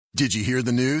Did you hear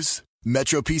the news?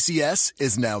 Metro PCS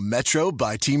is now Metro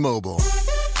by T-Mobile.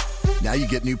 Now you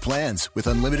get new plans with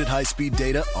unlimited high-speed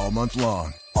data all month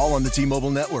long, all on the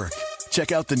T-Mobile network.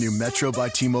 Check out the new Metro by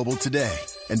T-Mobile today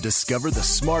and discover the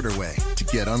smarter way to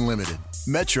get unlimited.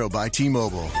 Metro by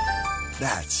T-Mobile.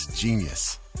 That's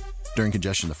genius. During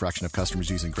congestion, the fraction of customers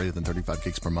using greater than 35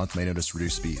 gigs per month may notice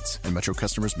reduced speeds, and Metro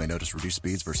customers may notice reduced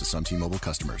speeds versus some T-Mobile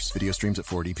customers. Video streams at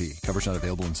 480p. Coverage not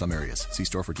available in some areas. See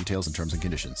store for details and terms and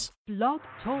conditions. Blog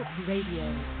Talk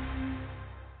Radio.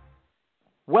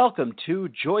 Welcome to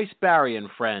Joyce Barry and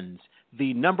Friends,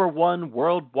 the #1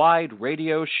 worldwide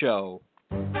radio show.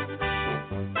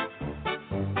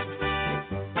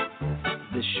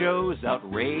 The show's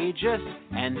outrageous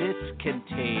and it's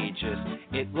contagious.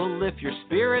 It will lift your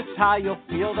spirits high, you'll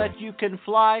feel that you can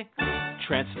fly.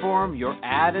 Transform your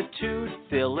attitude,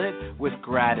 fill it with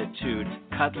gratitude.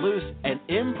 Cut loose and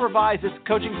improvise, it's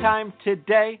coaching time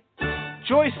today.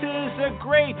 Joyce is a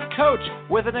great coach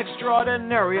with an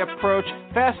extraordinary approach.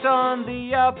 Fast on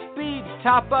the upbeat,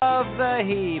 top of the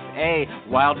heap. A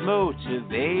wild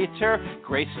motivator,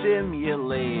 great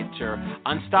stimulator.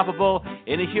 Unstoppable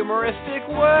in a humoristic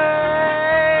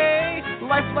way.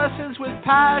 Life lessons with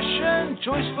passion,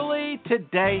 joyfully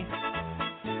today.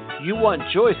 You want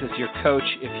Joyce as your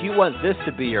coach if you want this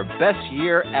to be your best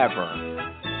year ever.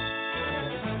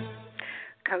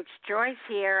 Coach Joyce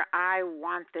here. I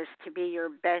want this to be your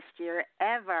best year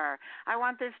ever. I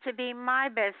want this to be my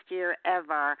best year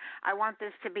ever. I want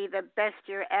this to be the best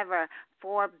year ever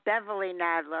for Beverly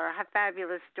Nadler, her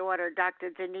fabulous daughter, Dr.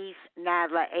 Denise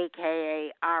Nadler,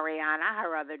 a.k.a. Ariana,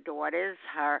 her other daughters,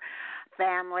 her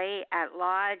family at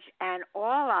large, and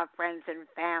all our friends and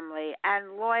family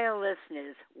and loyal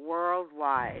listeners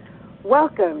worldwide.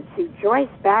 Welcome to Joyce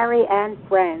Barry and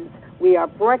Friends. We are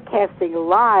broadcasting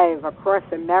live across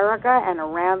America and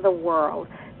around the world.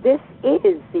 This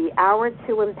is the Hour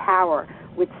to Empower,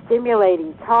 with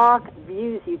stimulating talk,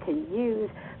 views you can use,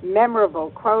 memorable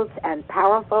quotes, and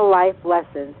powerful life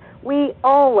lessons. We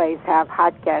always have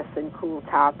hot guests and cool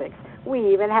topics.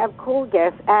 We even have cool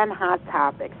guests and hot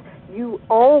topics. You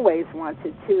always want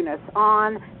to tune us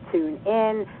on, tune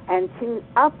in, and tune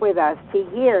up with us to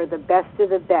hear the best of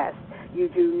the best. You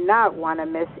do not want to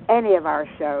miss any of our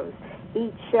shows.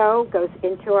 Each show goes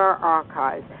into our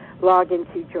archives. Log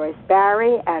into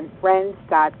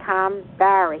JoyceBarryandFriends.com,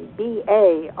 Barry,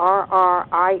 B-A-R-R-I-E,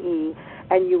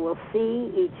 and you will see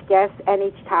each guest and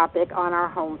each topic on our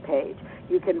homepage.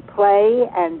 You can play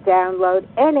and download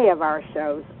any of our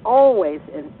shows, always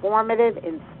informative,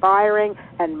 inspiring,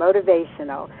 and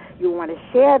motivational. You want to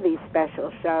share these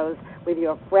special shows with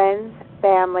your friends,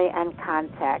 family, and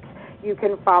contacts. You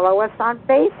can follow us on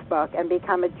Facebook and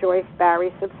become a Joyce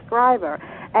Barry subscriber,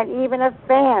 and even a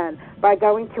fan by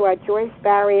going to our Joyce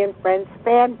Barry and Friends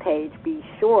fan page. Be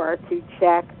sure to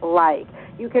check like.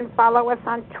 You can follow us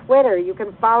on Twitter. You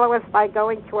can follow us by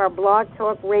going to our Blog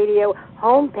Talk Radio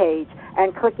homepage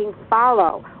and clicking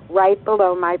follow right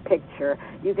below my picture.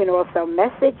 You can also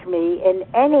message me in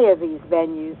any of these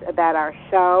venues about our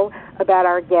show, about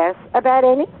our guests, about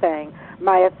anything.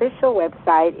 My official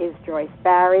website is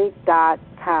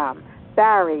joycebarry.com.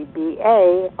 Barry,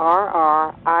 B-A-R-R-I-E.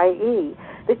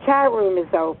 The chat room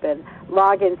is open.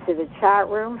 Log into the chat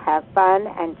room, have fun,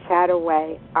 and chat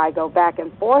away. I go back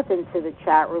and forth into the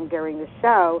chat room during the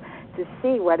show to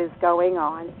see what is going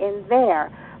on in there.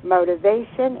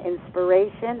 Motivation,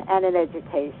 inspiration, and an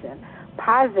education.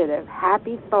 Positive,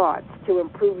 happy thoughts to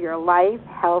improve your life,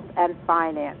 health, and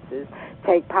finances.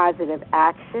 Take positive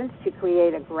actions to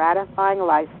create a gratifying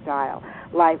lifestyle.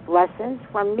 Life lessons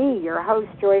from me, your host,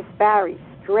 Joyce Barry,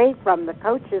 straight from the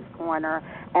Coach's Corner,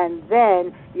 and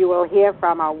then you will hear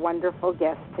from our wonderful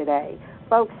guest today.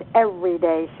 Folks, every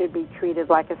day should be treated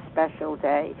like a special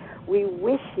day. We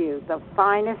wish you the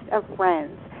finest of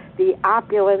friends, the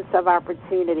opulence of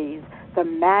opportunities, the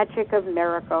magic of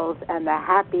miracles, and the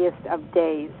happiest of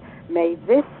days. May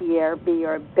this year be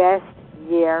your best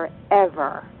year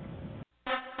ever.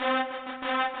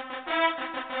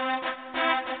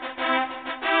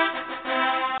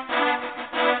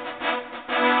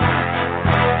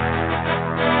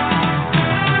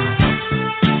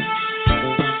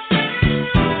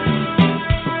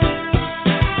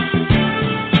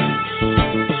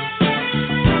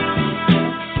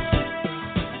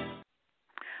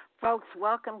 Folks,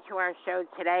 welcome to our show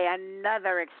today,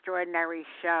 another extraordinary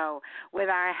show with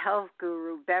our health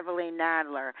guru, Beverly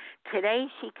Nadler. Today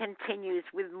she continues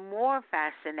with more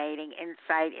fascinating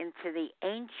insight into the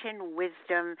ancient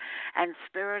wisdom and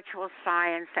spiritual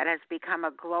science that has become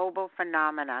a global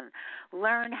phenomenon.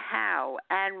 Learn how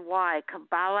and why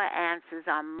Kabbalah answers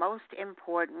our most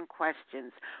important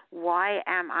questions. Why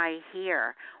am I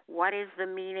here? What is the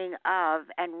meaning of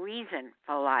and reason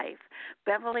for life?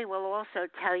 Beverly will also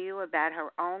tell you about her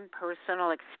own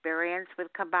personal experience with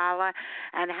Kabbalah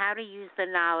and how to use the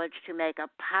knowledge to make a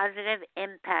positive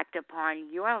impact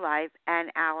upon your life and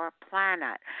our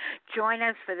planet. Join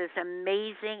us for this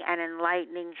amazing and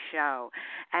enlightening show.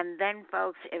 And then,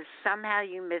 folks, if somehow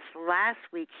you missed last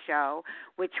week's show,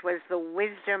 which was the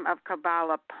Wisdom of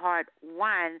Kabbalah Part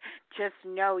 1, just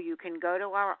know you can go to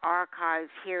our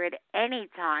archives here at any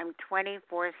time,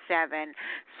 24/7,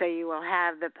 so you will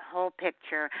have the whole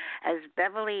picture as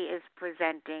Beverly is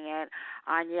presenting it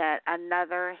on yet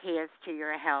another Here's to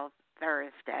Your Health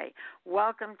Thursday.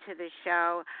 Welcome to the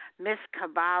show, Miss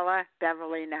Kabbalah,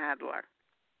 Beverly Nadler.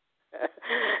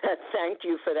 Thank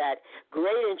you for that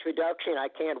great introduction. I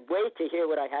can't wait to hear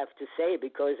what I have to say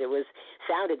because it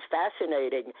sounded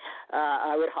fascinating.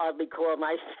 I would hardly call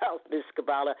myself Miss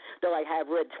Kabbalah, though I have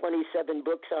read 27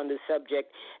 books on the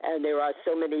subject, and there are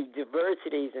so many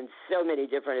diversities and so many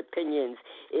different opinions.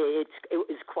 It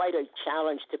was quite a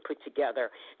challenge to put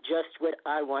together just what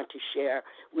I want to share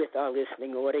with our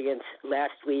listening audience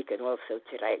last week and also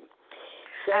today.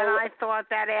 So, and I thought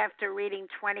that after reading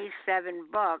 27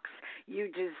 books, you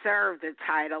deserve the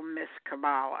title Miss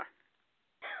Kabbalah.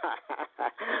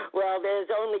 Well, there's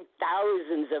only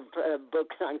thousands of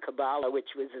books on Kabbalah,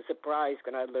 which was a surprise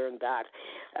when I learned that.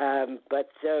 But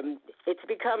it's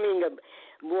becoming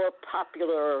a more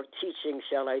popular teaching,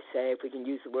 shall I say, if we can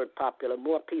use the word popular.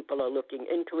 More people are looking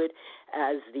into it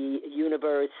as the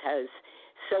universe has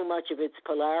so much of its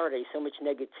polarity, so much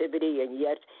negativity, and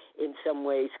yet in some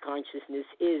ways consciousness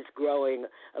is growing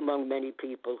among many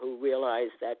people who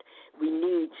realize that we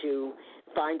need to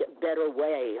find a better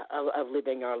way of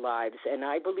living our lives. And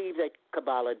I believe that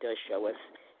Kabbalah does show us,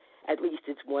 at least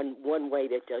it's one way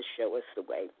that does show us the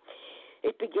way.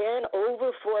 It began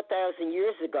over 4,000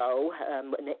 years ago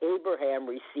when Abraham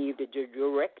received a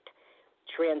direct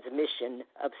transmission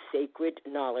of sacred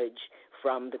knowledge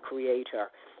from the Creator.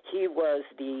 He was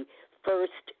the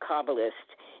first Kabbalist,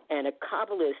 and a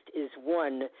Kabbalist is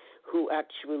one who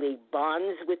actually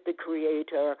bonds with the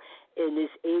Creator and is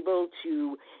able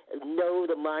to know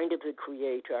the mind of the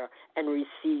Creator and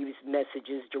receives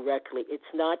messages directly. It's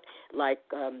not like,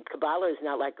 Kabbalah is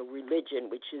not like a religion,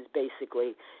 which is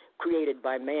basically created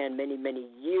by man many, many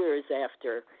years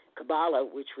after Kabbalah,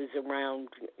 which was around,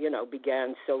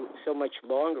 began so much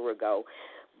longer ago.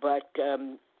 But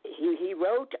he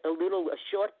wrote a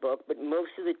short book, but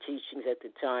most of the teachings at the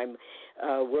time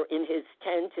were in his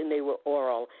tent, and they were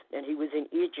oral, and he was in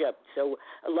Egypt. So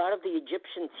a lot of the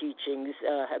Egyptian teachings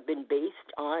have been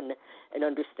based on an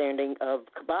understanding of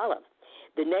Kabbalah.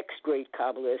 The next great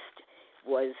Kabbalist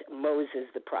was Moses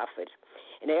the prophet.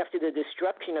 And after the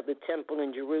destruction of the temple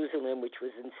in Jerusalem, which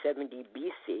was in 70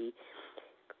 BC,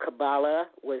 Kabbalah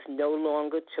was no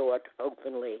longer taught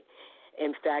openly.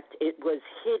 In fact, it was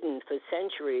hidden for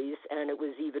centuries, and it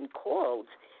was even called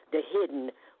the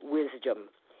hidden wisdom.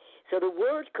 So the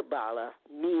word Kabbalah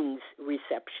means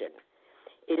reception.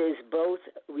 It is both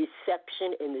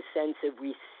reception in the sense of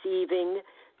receiving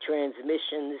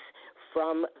transmissions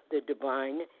from the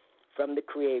divine, from the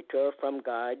Creator, from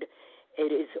God.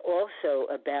 It is also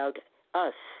about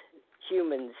us,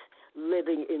 humans,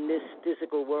 living in this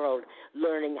physical world,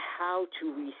 learning how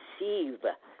to receive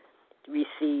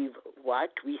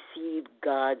what? Receive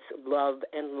God's love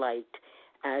and light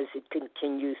as it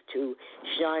continues to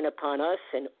shine upon us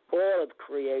and all of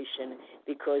creation,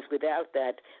 because without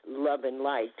that love and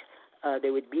light,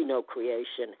 there would be no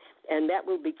creation. And that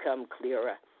will become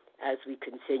clearer as we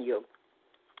continue.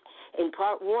 In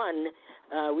part one,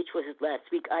 which was last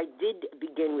week, I did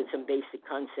begin with some basic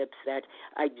concepts that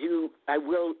I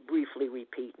will briefly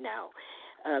repeat now.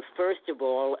 First of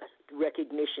all,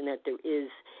 recognition that there is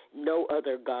no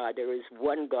other God. There is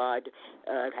one God.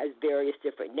 It has various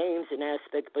different names and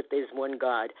aspects, but there's one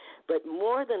God. But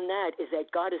more than that is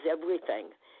that God is everything.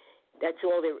 That's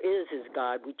all there is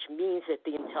God, which means that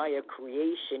the entire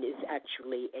creation is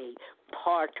actually a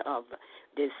part of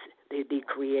the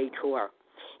Creator.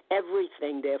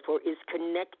 Everything, therefore, is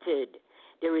connected.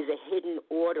 There is a hidden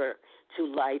order to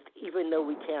life, even though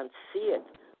we can't see it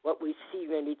what we see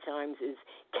many times is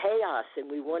chaos,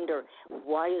 and we wonder,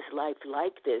 why is life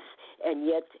like this? And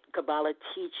yet Kabbalah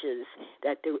teaches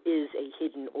that there is a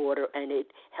hidden order, and it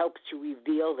helps to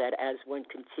reveal that as one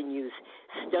continues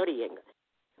studying.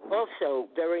 Also,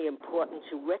 very important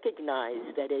to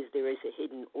recognize that as there is a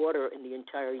hidden order in the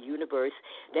entire universe,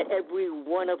 that every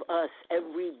one of us,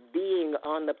 every being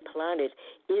on the planet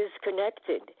is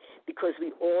connected, because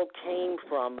we all came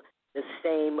from the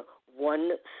same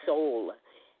one soul,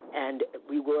 and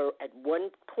we were at one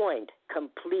point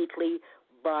completely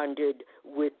bonded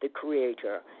with the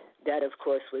Creator. That, of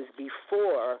course, was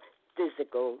before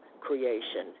physical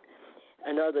creation.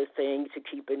 Another thing to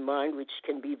keep in mind, which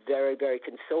can be very, very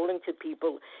consoling to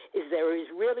people, is there is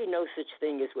really no such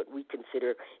thing as what we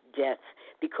consider death,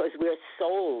 because we're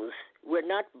souls. We're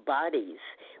not bodies.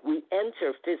 We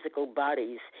enter physical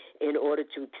bodies in order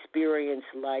to experience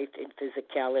life in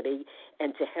physicality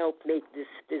and to help make this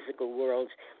physical world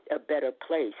a better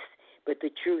place. But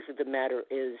the truth of the matter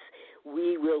is,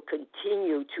 we will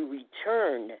continue to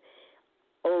return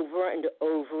over and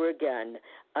over again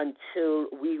until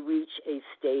we reach a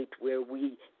state where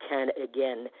we can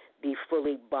again be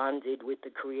fully bonded with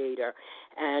the Creator.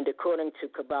 And according to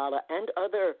Kabbalah and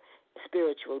other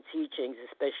spiritual teachings,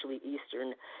 especially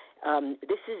Eastern,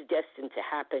 this is destined to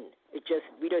happen. We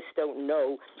just don't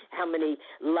know how many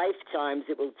lifetimes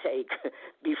it will take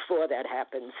before that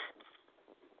happens.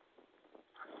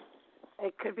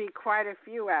 It could be quite a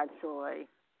few, actually.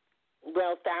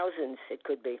 Well, thousands it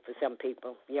could be for some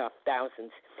people. Yeah, thousands.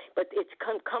 But it's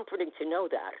comforting to know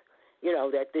that,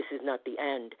 that this is not the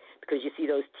end. Because you see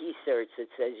those T-shirts that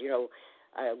says,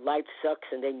 life sucks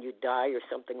and then you die or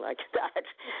something like that.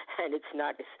 And it's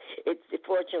not,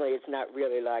 fortunately, it's not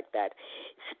really like that.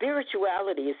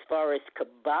 Spirituality, as far as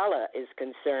Kabbalah is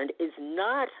concerned, is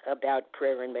not about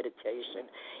prayer and meditation,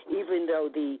 even though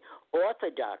the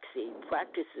Orthodoxy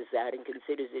practices that and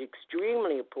considers it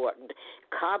extremely important.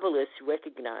 Kabbalists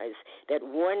recognize that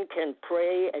one can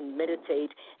pray and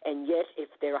meditate, and yet if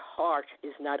their heart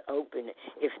is not open,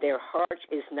 if their heart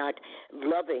is not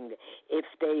loving, if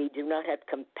they do not have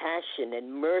compassion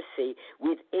and mercy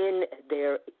within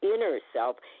their inner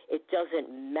self, it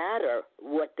doesn't matter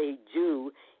what they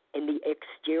do in the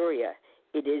exterior.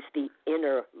 It is the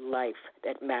inner life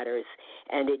that matters,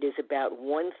 and it is about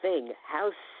one thing: how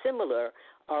similar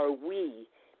are we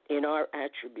in our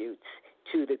attributes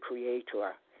to the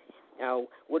Creator? Now,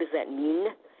 what does that mean?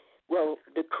 Well,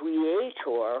 the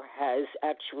Creator has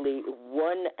actually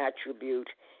one attribute,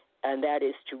 and that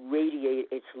is to radiate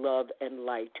its love and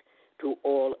light to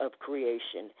all of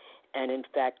creation. And in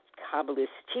fact, Kabbalists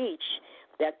teach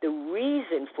that the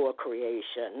reason for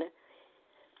creation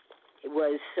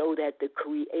was so that the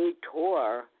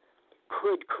Creator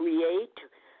could create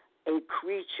a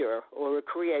creature or a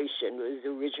creation, it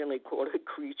was originally called a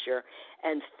creature,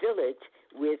 and fill it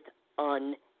with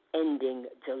unending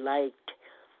delight.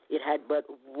 It had but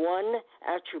one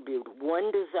attribute,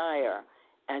 one desire,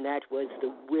 and that was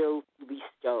the will to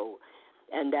bestow.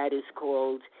 And that is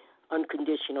called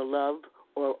unconditional love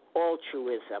or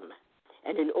altruism.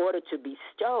 And in order to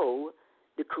bestow,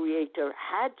 the Creator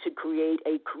had to create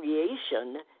a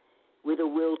creation with a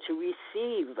will to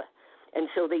receive. And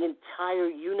so the entire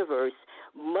universe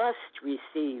must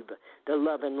receive the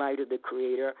love and light of the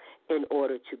Creator in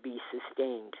order to be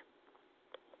sustained.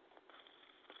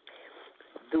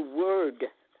 The word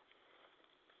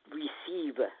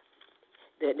receive,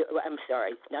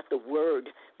 not the word,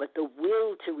 but the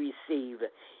will to receive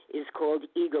is called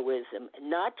egoism,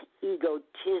 not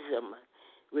egotism,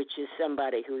 which is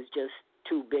somebody who's just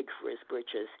too big for his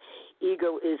britches.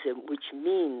 Egoism, which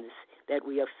means that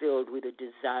we are filled with a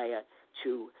desire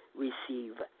to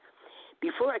receive.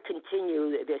 Before I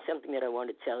continue, there's something that I want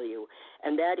to tell you,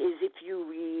 and that is if you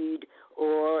read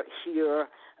or hear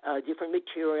different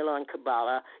material on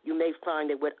Kabbalah, you may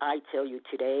find that what I tell you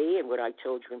today and what I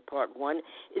told you in part one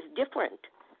is different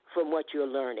from what you're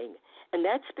learning. And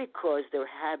that's because there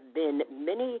have been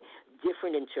many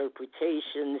different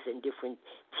interpretations and different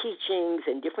teachings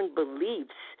and different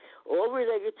beliefs, all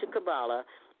related to Kabbalah,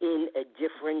 in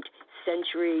different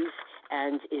centuries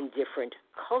and in different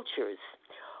cultures.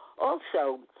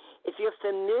 Also, if you're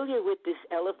familiar with this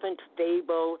elephant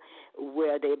fable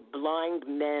where the blind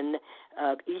men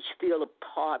each feel a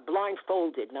part,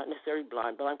 blindfolded, not necessarily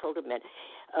blind, blindfolded men,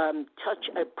 touch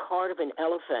a part of an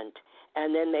elephant,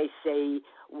 and then they say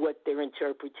what their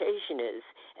interpretation is.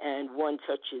 And one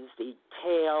touches the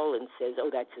tail and says, oh,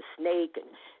 that's a snake, and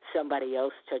somebody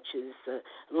else touches the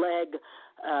leg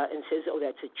and says, oh,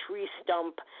 that's a tree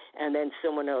stump, and then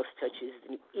someone else touches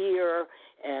the ear,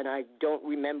 and I don't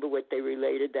remember what they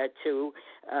related that to,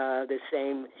 the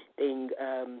same thing,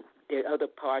 the other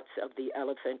parts of the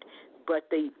elephant. But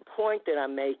the point that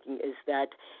I'm making is that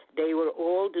they were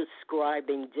all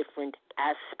describing different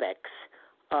aspects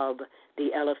of the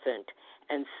elephant.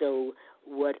 And so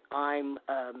what I'm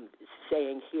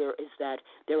saying here is that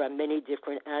there are many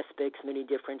different aspects, many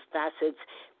different facets,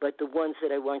 but the ones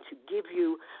that I want to give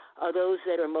you are those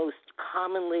that are most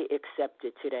commonly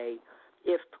accepted today,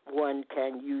 if one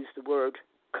can use the word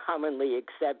commonly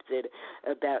accepted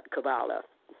about Kabbalah.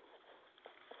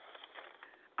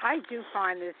 I do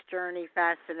find this journey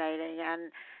fascinating,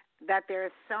 and that there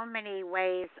are so many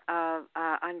ways of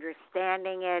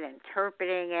understanding it,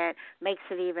 interpreting it, makes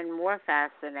it even more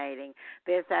fascinating.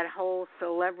 There's that whole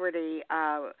celebrity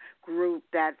group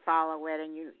that follow it,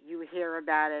 and you hear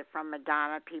about it from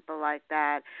Madonna, people like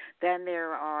that. Then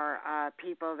there are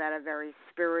people that are very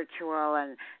spiritual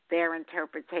and their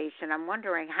interpretation. I'm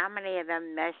wondering how many of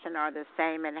them mesh and are the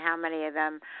same, and how many of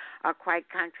them are quite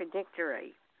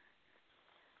contradictory.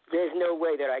 There's no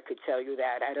way that I could tell you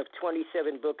that. Out of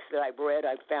 27 books that I've read,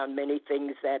 I've found many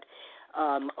things that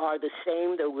are the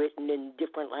same. They're written in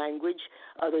different language,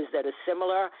 others that are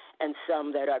similar, and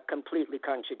some that are completely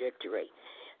contradictory.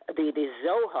 The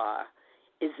Zohar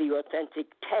is the authentic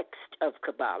text of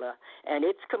Kabbalah, and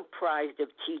it's comprised of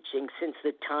teaching since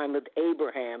the time of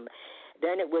Abraham.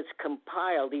 Then it was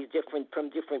compiled from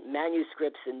different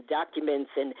manuscripts and documents,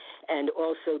 and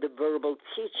also the verbal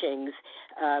teachings,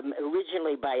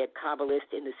 originally by a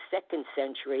Kabbalist in the 2nd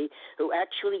century who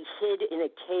actually hid in a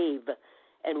cave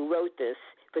and wrote this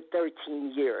for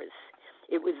 13 years.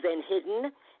 It was then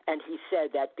hidden, and he said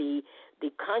that the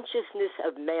consciousness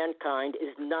of mankind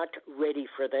is not ready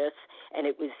for this, and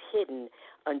it was hidden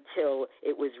until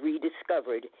it was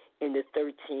rediscovered in the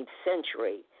 13th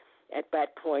century. At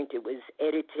that point, it was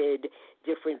edited,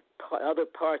 different other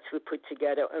parts were put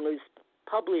together, and was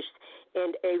published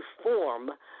in a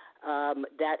form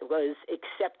that was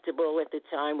acceptable at the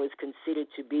time, was considered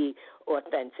to be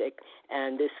authentic,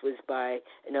 and this was by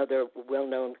another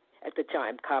well-known, at the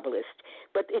time, Kabbalist.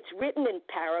 But it's written in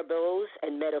parables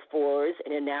and metaphors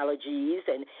and analogies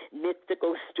and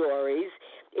mythical stories.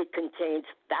 It contains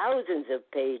thousands of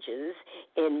pages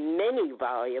in many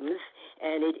volumes,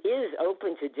 and it is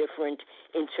open to different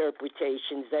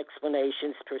interpretations,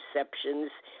 explanations,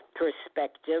 perceptions,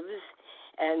 perspectives.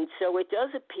 And so it does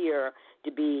appear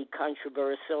to be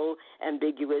controversial,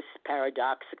 ambiguous,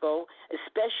 paradoxical,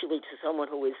 especially to someone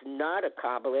who is not a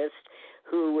Kabbalist,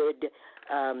 who would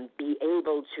be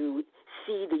able to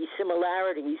see the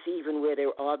similarities even where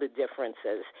there are the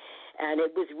differences. And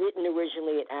it was written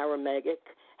originally in Aramaic,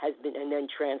 and then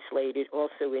translated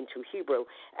also into Hebrew.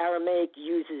 Aramaic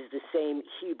uses the same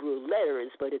Hebrew letters,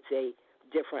 but it's a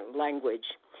different language.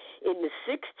 In the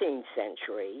 16th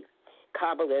century,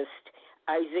 Kabbalist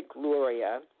Isaac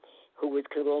Luria, who was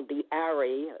called the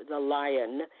Ari, the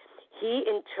lion, he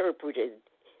interpreted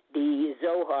the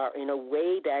Zohar in a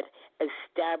way that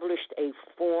established a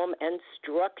form and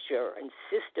structure and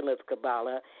system of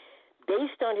Kabbalah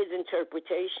based on his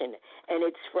interpretation. And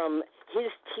it's from his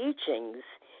teachings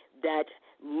that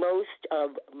most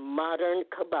of modern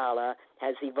Kabbalah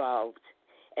has evolved.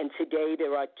 And today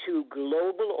there are 2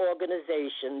 global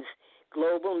organizations,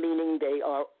 global meaning they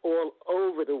are all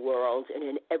over the world and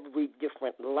in every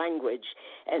different language,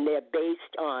 and they're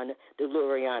based on the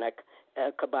Lurianic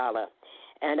Kabbalah.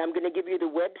 And I'm going to give you the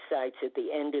websites at the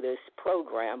end of this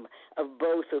program of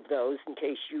both of those in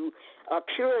case you are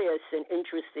curious and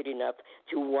interested enough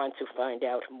to want to find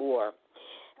out more.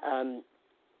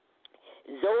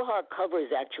 Zohar covers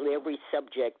actually every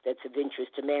subject that's of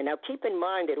interest to man. Now, keep in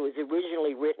mind that it was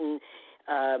originally written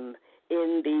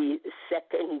in the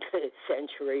 2nd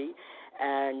century,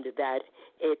 and that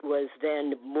it was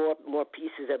then more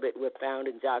pieces of it were found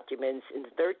in documents in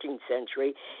the 13th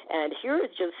century. And here are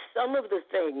just some of the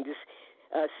things,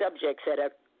 subjects that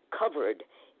are covered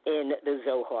in the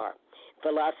Zohar: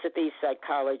 philosophy,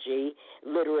 psychology,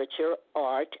 literature,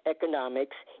 art,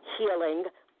 economics, healing,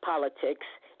 politics,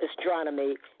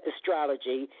 astronomy,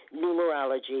 astrology,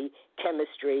 numerology,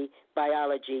 chemistry,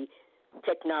 biology,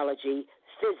 technology,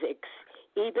 physics,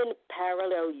 even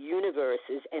parallel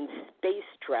universes and space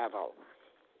travel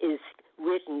is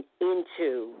written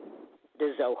into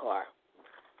the Zohar.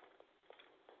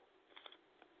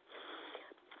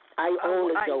 I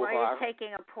own a Zohar. While you're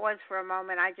taking a pause for a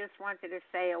moment, I just wanted to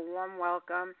say a warm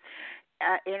welcome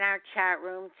in our chat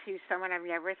room to someone I've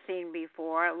never seen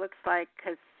before. It looks like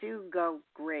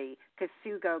Kasugogri.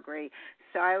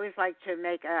 So I always like to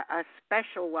make a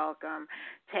special welcome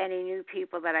to any new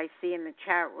people that I see in the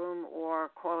chat room or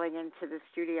calling into the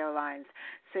studio lines.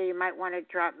 So you might want to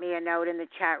drop me a note in the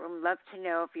chat room. Love to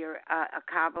know if you're a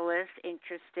Kabbalist,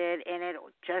 interested in it,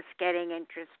 or just getting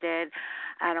interested,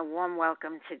 and a warm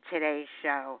welcome to today's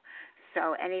show.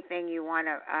 So anything you want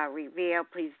to reveal,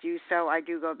 please do so. I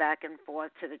do go back and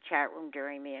forth to the chat room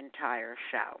during the entire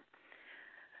show.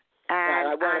 And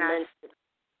I want to mention.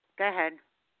 Go ahead.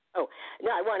 Oh,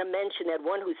 no, I want to mention that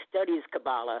one who studies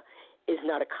Kabbalah is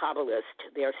not a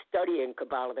Kabbalist. They're studying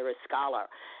Kabbalah. They're a scholar.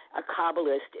 A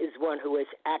Kabbalist is one who is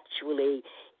actually,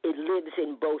 it lives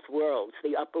in both worlds,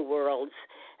 the upper worlds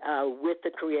with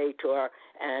the Creator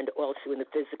and also in the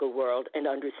physical world, and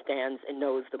understands and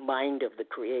knows the mind of the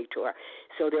Creator.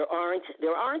 So there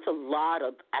aren't a lot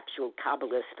of actual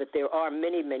Kabbalists, but there are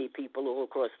many, many people all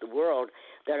across the world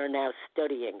that are now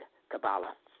studying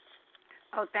Kabbalah.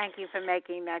 Oh, thank you for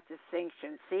making that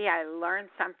distinction. See, I learn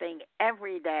something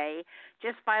every day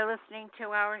just by listening to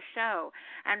our show.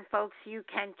 And, folks, you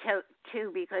can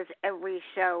too, because every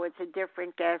show it's a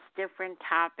different guest, different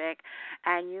topic,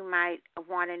 and you might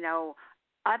want to know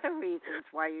other reasons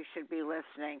why you should be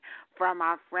listening from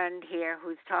our friend here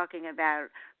who's talking about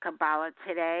Kabbalah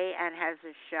today and has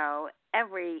a show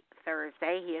every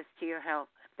Thursday. He is To Your Health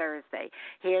Thursday.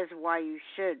 Here's why you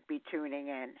should be tuning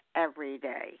in every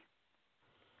day.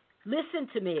 Listen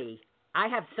to me. I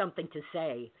have something to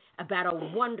say about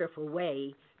a wonderful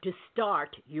way to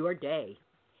start your day,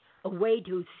 a way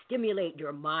to stimulate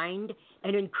your mind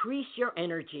and increase your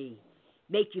energy,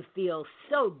 make you feel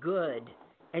so good.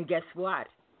 And guess what?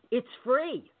 It's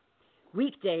free.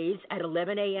 Weekdays at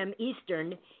 11 a.m.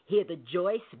 Eastern, hear the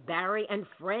Joyce, Barry, and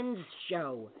Friends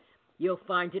show. You'll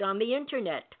find it on the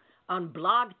internet, on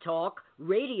Blog Talk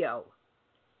Radio.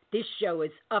 This show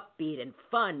is upbeat and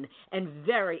fun and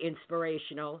very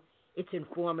inspirational. It's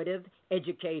informative,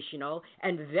 educational,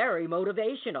 and very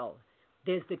motivational.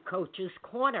 There's the Coach's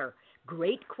Corner,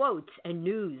 great quotes and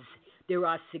news. There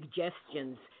are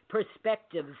suggestions,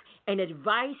 perspectives, and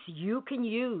advice you can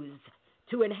use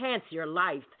to enhance your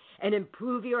life and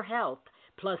improve your health,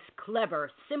 plus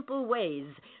clever, simple ways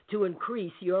to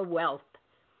increase your wealth.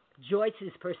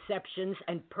 Joyce's perceptions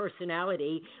and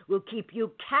personality will keep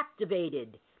you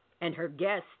captivated, and her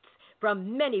guests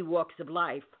from many walks of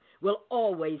life will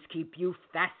always keep you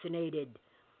fascinated.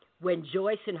 When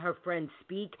Joyce and her friends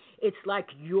speak, it's like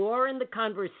you're in the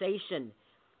conversation.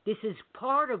 This is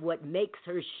part of what makes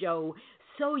her show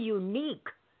so unique,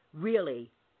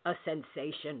 really a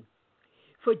sensation.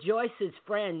 For Joyce's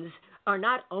friends are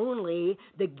not only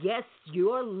the guests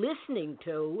you're listening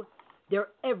to, they're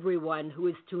everyone who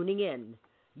is tuning in.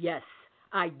 Yes,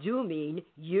 I do mean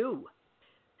you.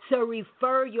 So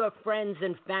refer your friends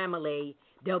and family.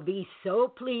 They'll be so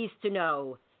pleased to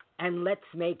know. And let's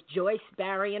make Joyce,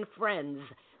 Barry, and Friends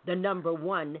the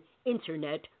 #1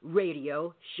 internet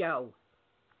radio show.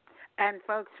 And,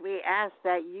 folks, we ask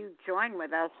that you join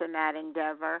with us in that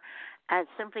endeavor.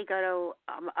 Simply go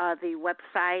to the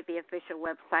website, the official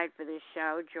website for this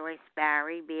show, Joyce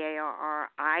Barry,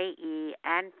 BARRIE,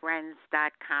 and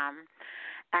friends.com.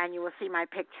 And you will see my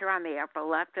picture on the upper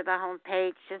left of the home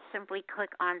page. Just simply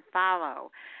click on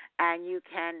follow. And you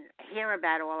can hear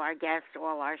about all our guests,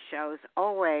 all our shows,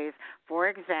 always. For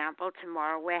example,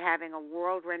 tomorrow we're having a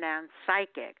world-renowned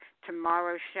psychic.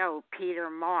 Tomorrow's show, Peter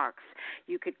Marks.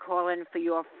 You could call in for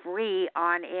your free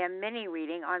on-air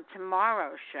mini-reading on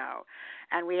tomorrow's show.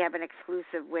 And we have an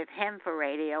exclusive with him for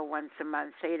radio once a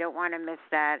month, so you don't want to miss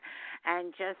that.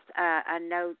 And just a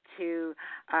note to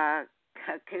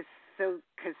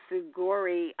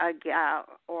Kasugori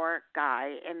or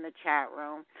Guy in the chat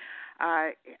room.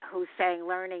 Who's saying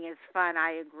learning is fun.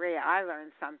 I agree. I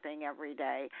learn something every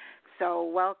day. So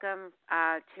welcome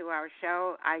to our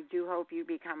show. I do hope you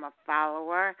become a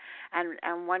follower.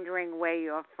 And wondering where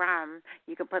you're from,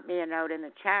 you can put me a note in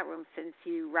the chat room since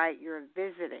you write you're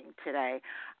visiting today.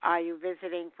 Are you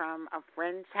visiting from a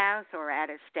friend's house or out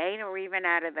of state or even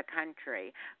out of the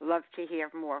country? Love to hear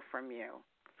more from you.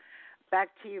 Back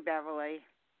to you, Beverly.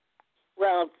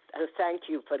 Well, thank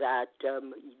you for that,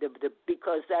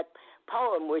 because that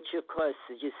poem, which, of course,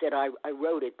 as you said, I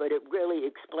wrote it, but it really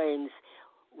explains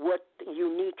what the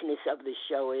uniqueness of the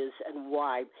show is and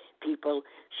why people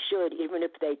should, even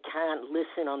if they can't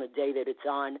listen on the day that it's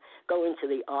on, go into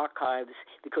the archives,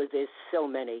 because there's so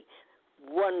many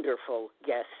wonderful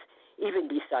guests even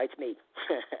besides me.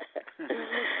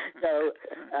 So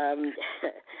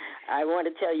I want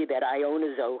to tell you that I own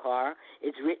a Zohar.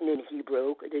 It's written in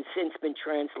Hebrew. It has since been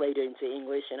translated into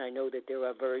English, and I know that there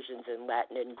are versions in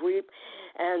Latin and Greek.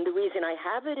 And the reason I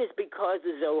have it is because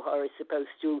the Zohar is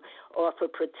supposed to offer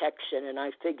protection, and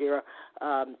I figure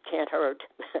can't hurt.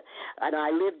 And I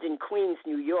lived in Queens,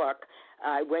 New York.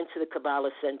 I went to the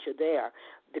Kabbalah Center there.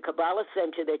 The Kabbalah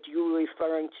Center that you were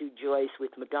referring to, Joyce,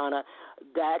 with Madonna,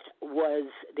 that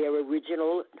was their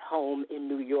original home in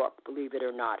New York, believe it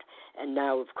or not. And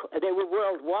now, of course, they were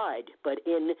worldwide, but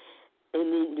in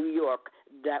New York,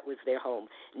 that was their home.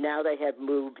 Now they have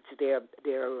moved their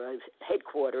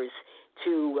headquarters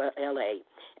to L.A.,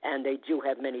 and they do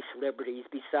have many celebrities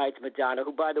besides Madonna,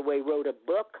 who, by the way, wrote a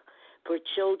book for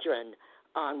children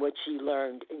on what she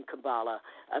learned in Kabbalah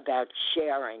about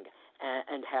sharing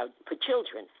and how, for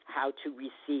children, how to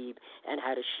receive and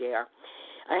how to share.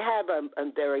 I have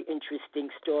a very interesting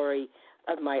story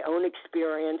of my own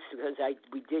experience because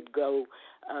we did go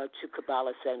to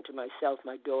Kabbalah Center, myself,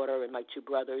 my daughter, and my two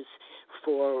brothers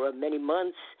for many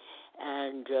months,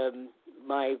 and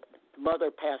my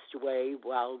mother passed away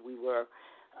while we were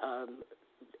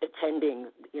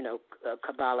attending,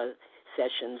 Kabbalah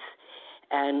sessions.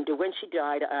 And when she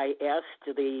died, I asked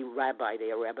the rabbi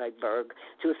there, Rabbi Berg,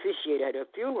 to officiate at her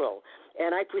funeral.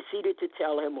 And I proceeded to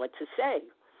tell him what to say.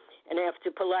 And after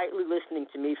politely listening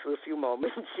to me for a few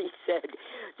moments, he said,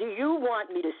 "Do you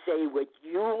want me to say what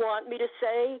you want me to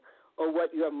say or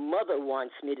what your mother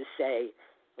wants me to say?"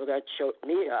 Well, that choked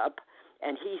me up.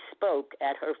 And he spoke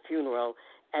at her funeral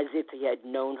as if he had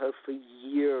known her for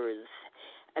years.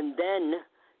 And then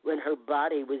when her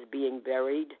body was being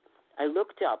buried, I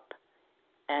looked up.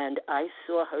 And I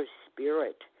saw her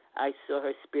spirit. I saw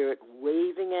her spirit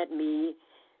waving at me,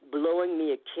 blowing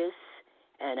me a kiss,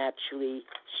 and actually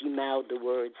she mouthed the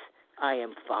words, "I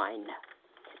am fine."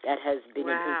 That has been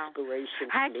an inspiration to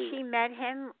me. Had she met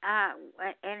him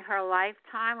in her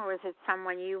lifetime, or was it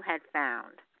someone you had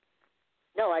found?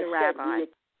 No, I the said rabbi. we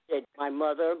attended. My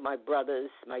mother, my brothers,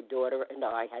 my daughter, and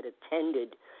I had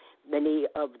attended many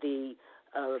of the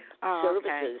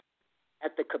services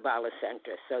at the Kabbalah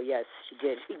Center. So, yes, she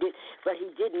did. He did, but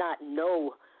he did not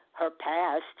know her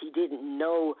past. He didn't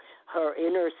know her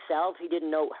inner self. He didn't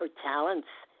know her talents,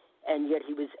 and yet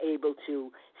he was able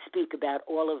to speak about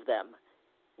all of them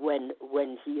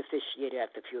when he officiated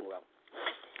at the funeral.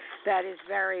 That is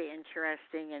very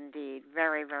interesting indeed.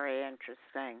 Very, very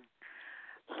interesting.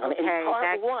 Okay, in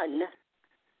part one,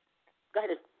 go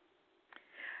ahead.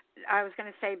 I was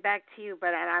going to say back to you,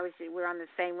 but we're on the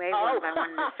same wavelength. I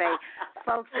wanted to say,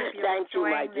 folks, if you're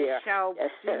enjoying the show,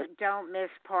 don't miss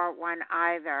part one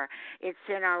either. It's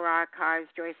in our archives,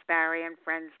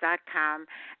 JoyceBarryandFriends.com,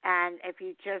 and if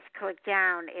you just click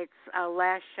down, it's a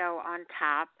last show on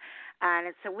top, and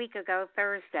it's a week ago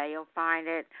Thursday. You'll find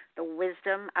it, The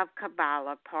Wisdom of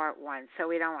Kabbalah, part one. So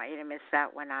we don't want you to miss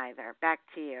that one either. Back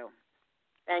to you.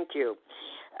 Thank you.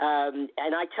 And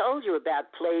I told you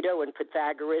about Plato and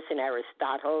Pythagoras and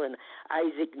Aristotle and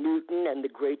Isaac Newton and the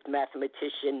great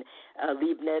mathematician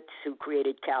Leibniz, who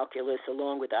created calculus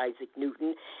along with Isaac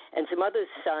Newton, and some other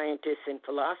scientists and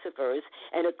philosophers.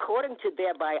 And according to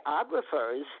their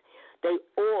biographers, they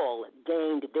all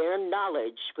gained their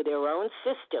knowledge for their own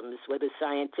systems, whether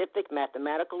scientific,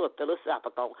 mathematical, or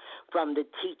philosophical, from the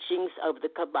teachings of the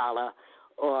Kabbalah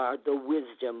or the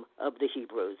wisdom of the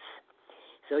Hebrews.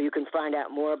 So you can find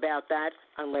out more about that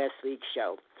on last week's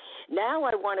show. Now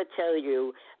I want to tell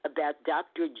you about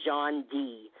Dr. John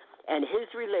Dee and his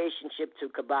relationship to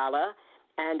Kabbalah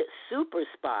and super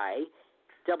spy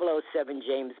 007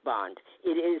 James Bond.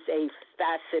 It is a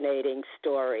fascinating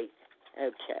story.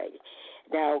 Okay.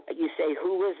 Now, you say,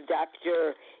 who was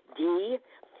Dr. Dee?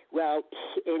 Well,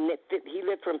 he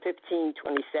lived from 1527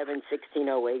 to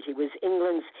 1608. He was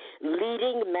England's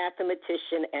leading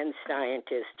mathematician and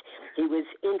scientist. He was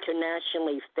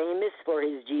internationally famous for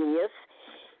his genius.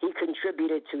 He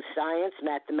contributed to science,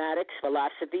 mathematics,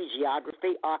 philosophy,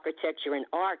 geography, architecture, and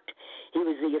art. He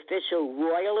was the official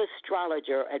royal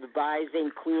astrologer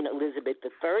advising Queen Elizabeth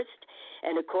I.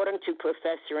 And according to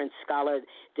professor and scholar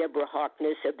Deborah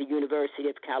Harkness of the University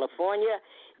of California,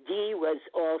 Dee was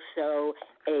also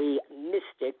a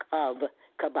mystic of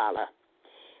Kabbalah.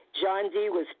 John Dee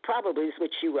was probably, is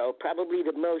what she wrote, probably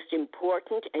the most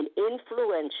important and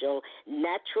influential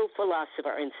natural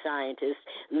philosopher and scientist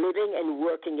living and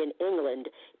working in England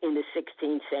in the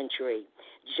 16th century.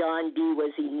 John Dee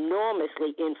was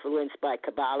enormously influenced by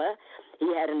Kabbalah.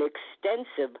 He had an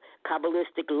extensive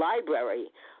Kabbalistic library,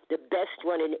 the best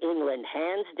one in England,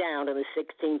 hands down, in the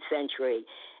 16th century.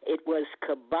 It was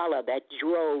Kabbalah that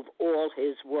drove all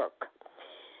his work.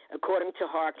 According to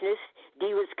Harkness,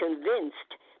 Dee was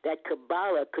convinced that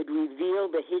Kabbalah could reveal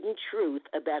the hidden truth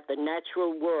about the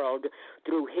natural world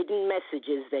through hidden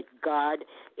messages that God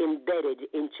embedded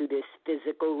into this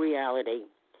physical reality.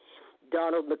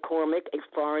 Donald McCormick, a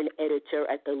foreign editor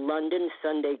at the London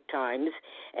Sunday Times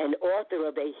and author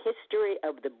of A History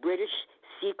of the British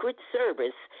Secret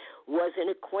Service, was an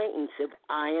acquaintance of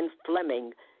Ian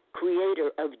Fleming,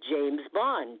 creator of James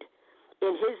Bond.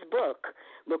 In his book,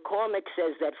 McCormick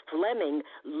says that Fleming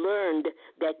learned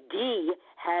that Dee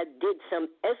did some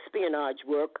espionage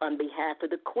work on behalf of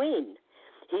the Queen.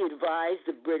 He advised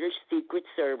the British Secret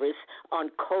Service on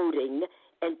coding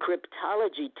and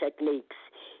cryptology techniques.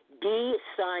 Dee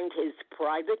signed his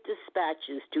private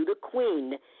dispatches to the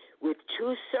Queen with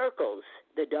 2 circles,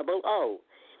 the double O,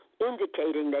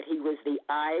 indicating that he was the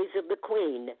eyes of the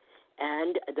Queen,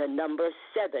 and the number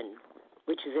 7,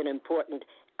 which is an important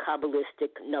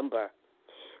Kabbalistic number.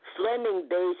 Fleming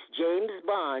based James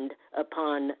Bond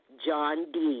upon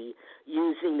John Dee,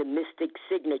 using the mystic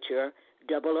signature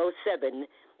 007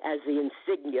 as the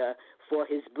insignia for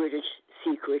his British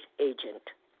secret agent.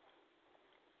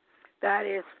 That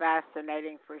is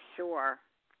fascinating for sure.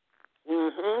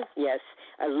 Yes,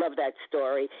 I love that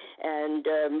story. And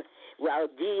while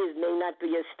Dee may not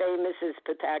be as famous as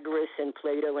Pythagoras and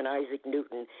Plato and Isaac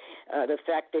Newton, the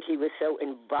fact that he was so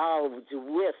involved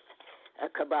with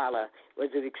Kabbalah was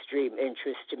of extreme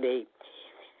interest to me.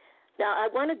 Now, I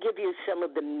want to give you some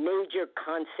of the major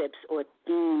concepts or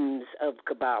themes of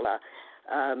Kabbalah.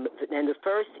 And the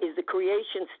first is the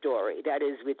creation story. That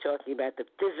is, we're talking about the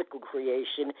physical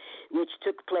creation, which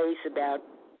took place about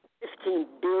 15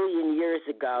 billion years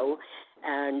ago,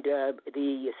 and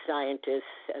the scientists,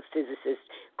 physicists,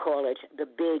 call it the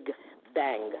Big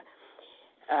Bang.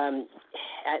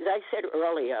 As I said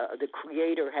earlier, the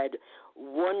Creator had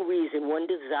one reason, one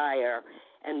desire,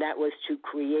 and that was to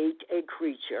create a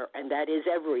creature, and that is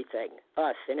everything,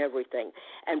 us and everything,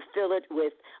 and fill it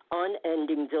with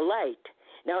unending delight.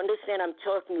 Now, understand, I'm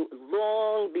talking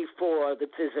long before the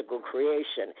physical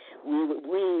creation.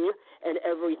 We and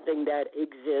everything that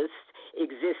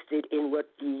existed in what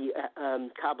the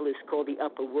Kabbalists call the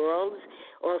upper worlds,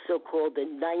 also called the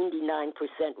 99%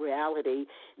 reality,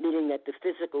 meaning that the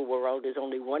physical world is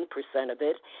only 1% of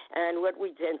it, and what we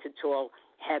tend to call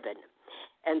heaven.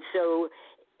 And so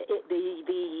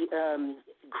the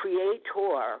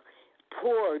Creator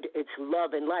poured its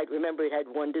love and light. Remember, it had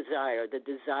one desire, the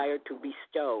desire to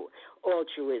bestow,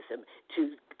 altruism,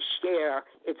 to share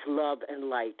its love and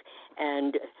light.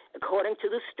 And according to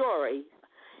the story,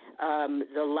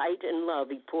 the light and love,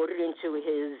 he poured it into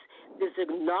his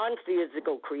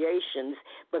non-physical creations,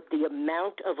 but the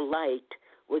amount of light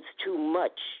was too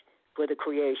much for the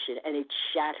creation, and it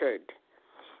shattered.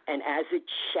 And as it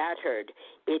shattered,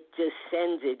 it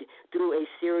descended through a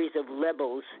series of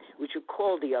levels, which are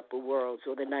called the upper worlds,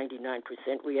 or the 99%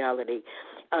 reality,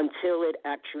 until it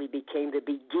actually became the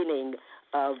beginning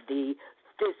of the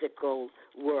physical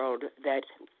world,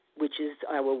 which is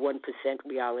our 1%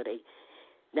 reality.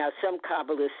 Now, some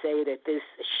Kabbalists say that this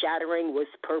shattering was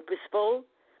purposeful,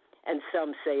 and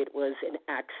some say it was an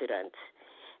accident.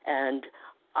 And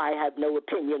I have no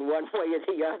opinion one way or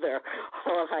the other.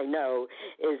 All I know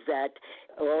is that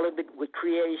all of the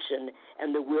creation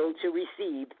and the will to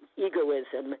receive,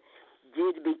 egoism,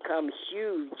 did become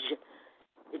huge.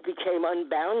 It became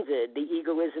unbounded. The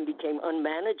egoism became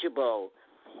unmanageable,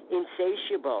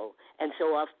 insatiable. And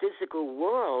so our physical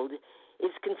world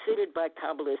is considered by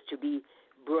Kabbalists to be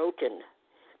broken.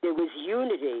 There was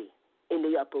unity in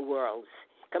the upper worlds,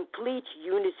 complete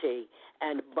unity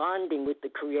and bonding with the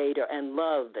Creator and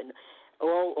love and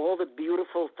all the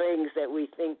beautiful things that we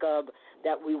think of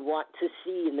that we want to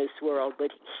see in this world.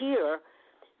 But here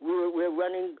we're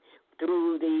running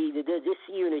through this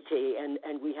unity,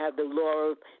 and we have the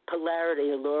law of polarity,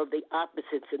 the law of the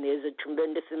opposites, and there's a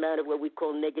tremendous amount of what we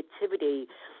call negativity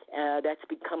that's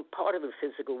become part of the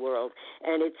physical world.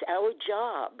 And it's our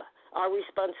job, our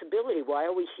responsibility. Why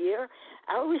are we here?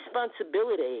 Our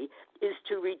responsibility is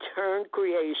to return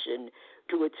creation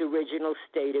to its original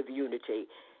state of unity.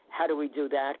 How do we do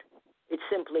that? It's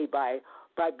simply by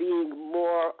being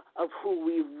more of who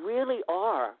we really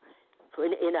are.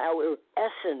 In our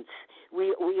essence,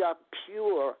 we are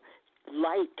pure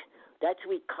light.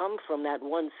 We come from that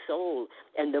one soul.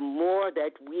 And the more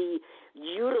that we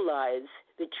utilize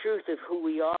the truth of who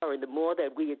we are and the more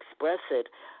that we express it,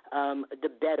 the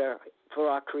better for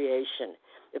our creation.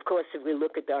 Of course, if we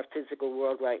look at our physical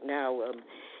world right now,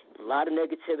 a lot of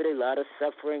negativity, a lot of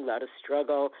suffering, a lot of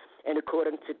struggle. And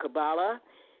according to Kabbalah,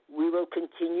 we will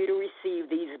continue to receive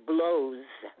these blows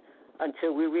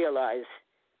until we realize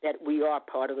that we are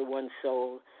part of the one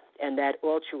soul and that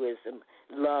altruism,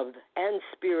 love, and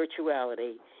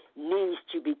spirituality needs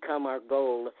to become our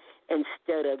goal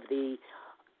instead of the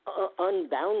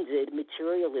unbounded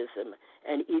materialism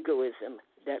and egoism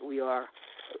that we are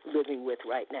living with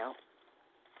right now.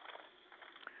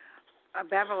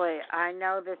 Beverly, I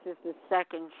know this is the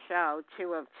second show,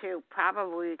 2 of 2.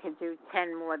 Probably we could do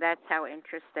 10 more. That's how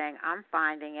interesting I'm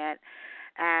finding it.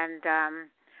 And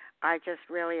I just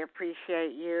really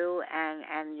appreciate you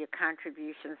and your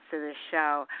contributions to the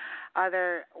show.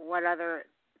 What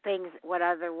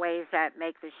other ways that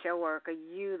make the show work are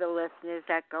you, the listeners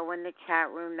that go in the chat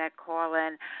room, that call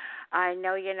in. I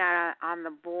know you're not on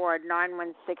the board,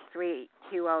 916-320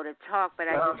 to talk, but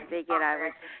I just figured I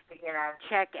would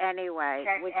check anyway.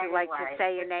 Would you like to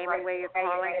say your name and where you're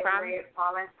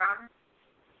calling from?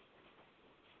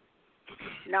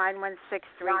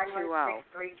 916-320.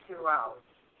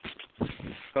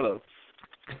 Hello.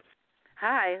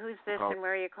 Hi, who's this and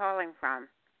where are you calling from?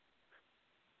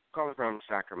 Calling from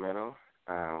Sacramento.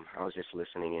 I was just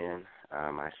listening in.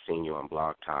 I've seen you on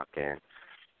Blog Talk, and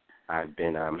I've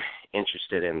been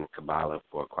interested in Kabbalah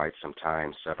for quite some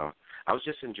time, so I was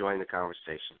just enjoying the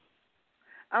conversation.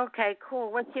 Okay,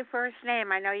 cool. What's your first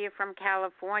name? I know you're from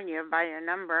California by your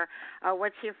number.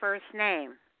 What's your first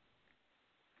name?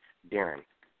 Darren.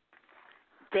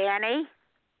 Danny?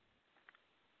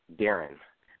 Dylan?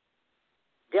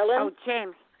 Oh,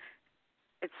 James.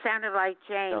 It sounded like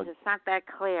James. No. It's not that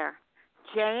clear.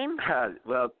 James?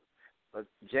 Well,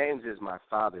 James is my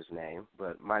father's name,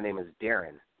 but my name is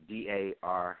Darren, Darin.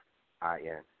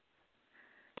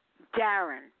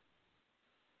 Darren.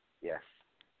 Yes.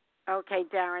 Okay,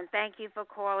 Darren, thank you for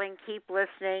calling. Keep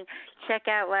listening. Check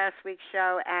out last week's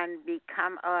show and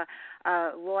become a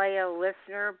loyal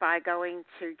listener by going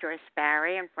to Joyce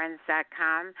Barry and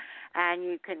Friends.com, and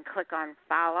you can click on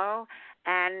follow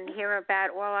and hear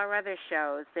about all our other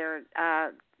shows. They're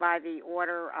by the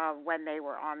order of when they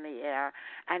were on the air.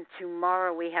 And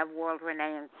tomorrow we have World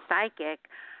Renee and Psychic,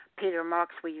 Peter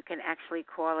Marks, where you can actually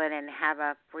call in and have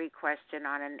a free question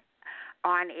on an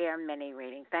on-air mini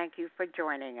reading. Thank you for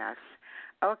joining us.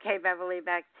 Okay, Beverly,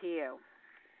 back to you.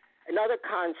 Another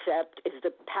concept is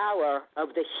the power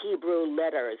of the Hebrew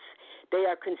letters. They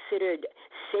are considered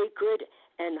sacred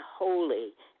and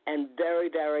holy and very,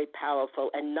 very powerful,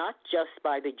 and not just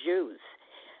by the Jews.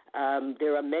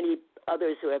 There are many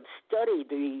others who have studied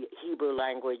the Hebrew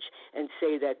language and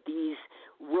say that these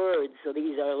words, so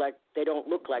these are like, they don't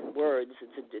look like words,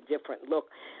 it's a different look,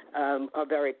 are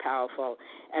very powerful.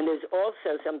 And there's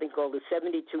also something called the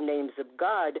 72 Names of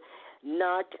God.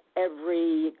 Not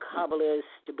every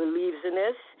Kabbalist believes in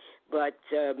this, but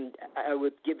I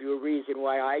would give you a reason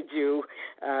why I do.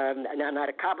 I'm not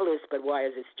a Kabbalist, but why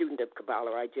as a student of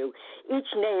Kabbalah I do. Each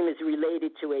name is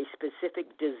related to a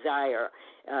specific desire.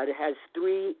 It has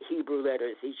 3 Hebrew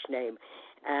letters, each name.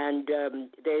 And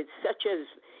there's such as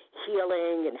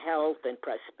healing and health and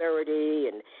prosperity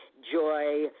and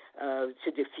joy,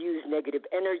 to diffuse negative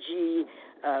energy,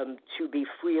 to be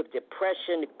free of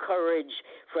depression, courage,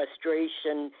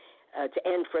 frustration, to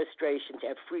end frustration, to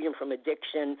have freedom from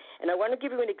addiction. And I want to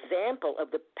give you an example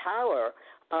of the power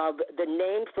of the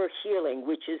name for healing,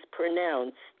 which is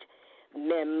pronounced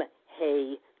Mem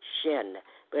He Shin,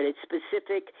 but it's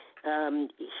specific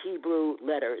Hebrew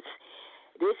letters.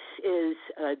 This is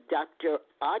Dr.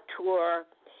 Atur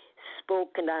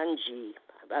Spokananji.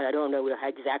 I don't know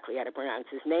exactly how to pronounce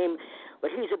his name,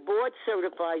 but he's a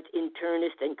board-certified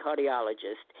internist and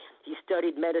cardiologist. He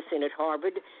studied medicine at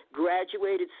Harvard,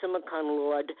 graduated summa cum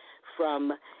laude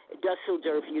from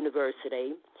Dusseldorf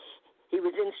University. He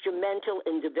was instrumental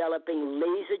in developing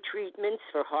laser treatments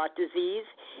for heart disease.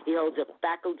 He holds a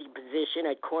faculty position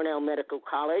at Cornell Medical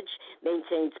College,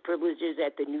 maintains privileges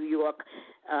at the New York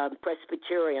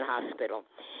Presbyterian Hospital.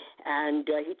 And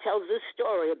he tells this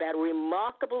story about a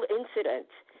remarkable incident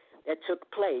that took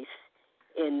place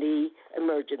in the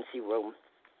emergency room.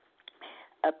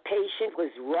 A patient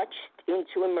was rushed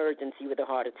into emergency with a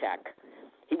heart attack.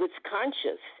 He was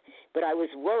conscious, but I was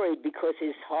worried because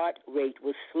his heart rate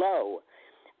was slow.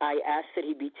 I asked that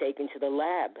he be taken to the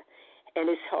lab, and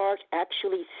his heart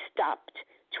actually stopped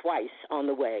twice on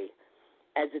the way.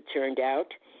 As it turned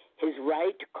out, his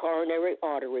right coronary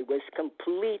artery was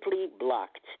completely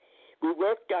blocked. We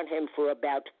worked on him for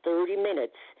about 30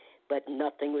 minutes, but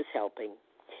nothing was helping.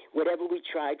 Whatever we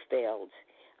tried failed.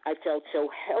 I felt so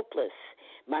helpless.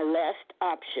 My last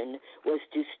option was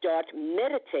to start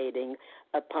meditating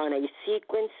upon a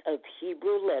sequence of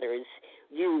Hebrew letters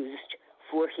used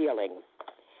for healing.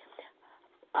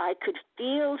 I could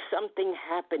feel something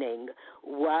happening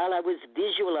while I was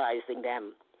visualizing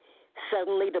them.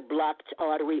 Suddenly the blocked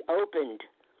artery opened.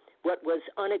 What was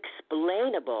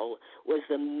unexplainable was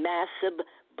the massive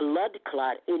blood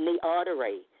clot in the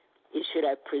artery. It should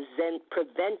have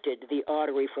prevented the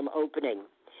artery from opening.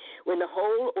 When the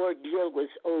whole ordeal was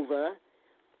over,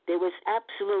 there was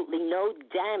absolutely no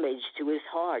damage to his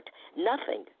heart,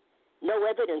 nothing, no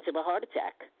evidence of a heart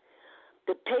attack.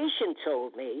 The patient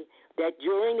told me that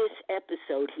during this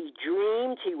episode, he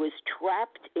dreamed he was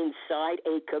trapped inside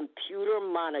a computer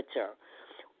monitor.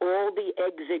 All the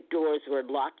exit doors were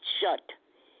locked shut.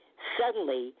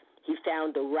 Suddenly, he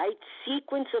found the right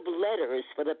sequence of letters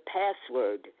for the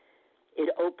password.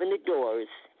 It opened the doors,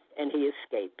 and he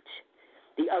escaped.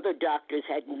 The other doctors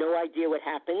had no idea what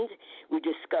happened. We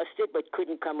discussed it but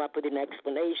couldn't come up with an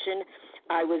explanation.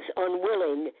 I was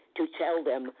unwilling to tell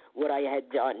them what I had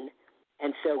done,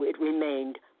 and so it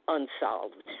remained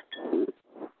unsolved.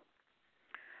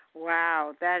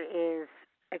 Wow, that is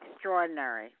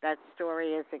extraordinary. That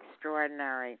story is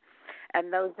extraordinary.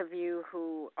 And those of you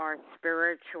who are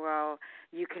spiritual,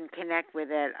 you can connect with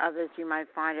it. Others, you might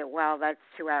find it, well, that's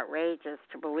too outrageous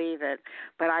to believe it.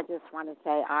 But I just want to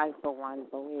say I, for one,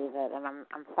 believe it, and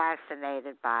I'm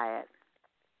fascinated by it.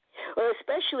 Well,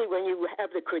 especially when you have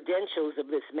the credentials of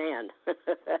this man.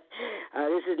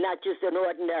 This is not just an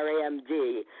ordinary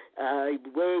MD,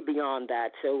 way beyond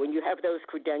that. So when you have those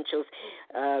credentials,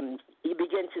 you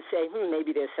begin to say,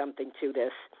 maybe there's something to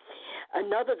this.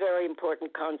 Another very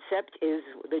important concept is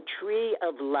the tree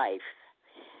of life.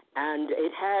 And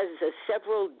it has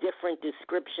several different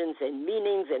descriptions and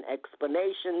meanings and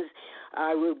explanations.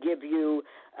 I will give you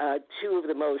two of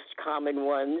the most common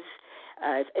ones.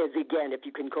 As again, if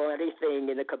you can call anything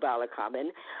in the Kabbalah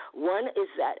common. One is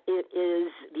that it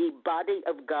is the body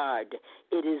of God.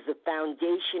 It is the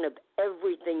foundation of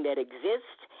everything that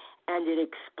exists, and it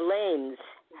explains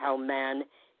how man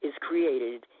is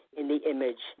created in the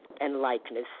image and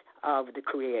likeness of the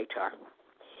Creator.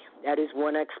 That is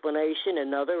one explanation.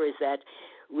 Another is that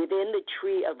within the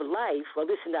tree of life, well,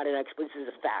 this is not an explanation, this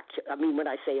is a fact. I mean, when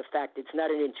I say a fact, it's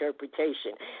not an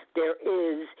interpretation. There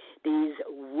is these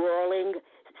whirling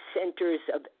centers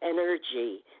of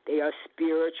energy. They are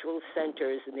spiritual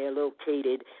centers, and they're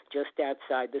located just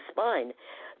outside the spine.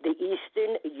 The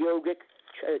Eastern yogic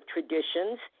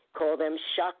traditions call them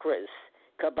chakras.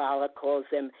 Kabbalah calls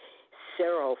them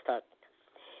serothat.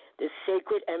 The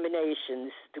sacred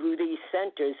emanations through these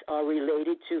centers are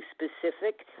related to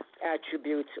specific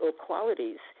attributes or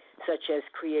qualities, such as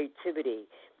creativity,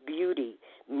 beauty,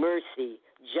 mercy,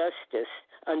 justice,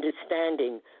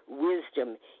 understanding,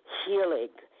 wisdom, healing,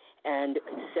 and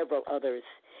several others.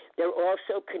 They're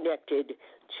also connected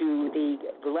to the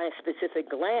specific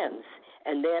glands,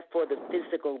 and therefore the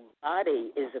physical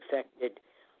body is affected.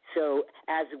 So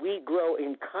as we grow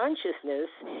in consciousness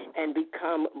and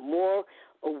become more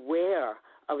aware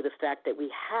of the fact that we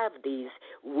have these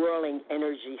whirling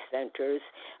energy centers,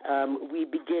 we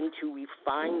begin to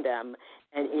refine them,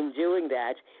 and in doing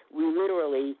that, we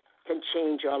literally can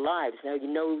change our lives. Now, you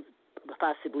know,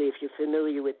 possibly if you're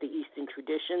familiar with the Eastern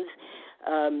traditions,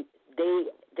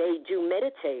 they do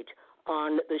meditate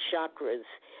on the chakras,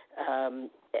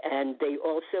 and they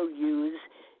also use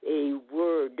a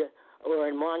word or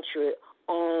a mantra,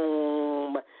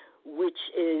 Om, which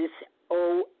is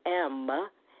O-M,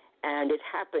 and it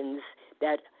happens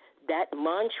that that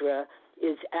mantra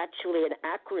is actually an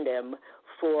acronym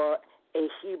for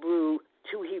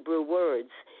two Hebrew words,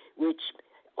 which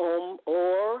Om,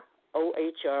 or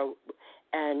O-H-R,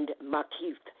 and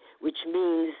Makif, which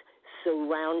means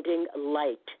surrounding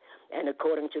light. And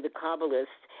according to the Kabbalists,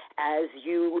 as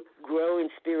you grow in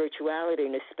spirituality,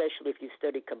 and especially if you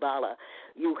study Kabbalah,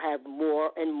 you have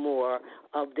more and more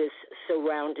of this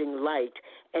surrounding light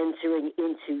entering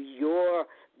into your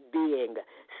being,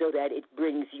 so that it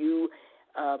brings you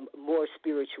more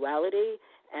spirituality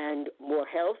and more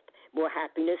health, more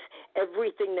happiness,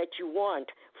 everything that you want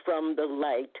from the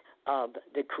light of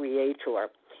the Creator.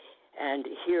 And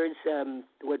here's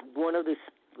what one of the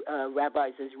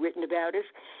rabbis has written about it.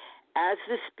 As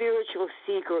the spiritual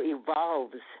seeker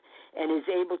evolves and is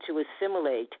able to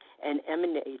assimilate and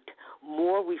emanate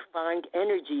more refined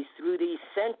energies through these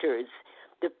centers,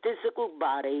 the physical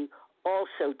body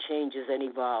also changes and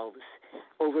evolves.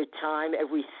 Over time,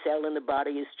 every cell in the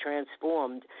body is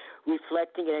transformed,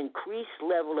 reflecting an increased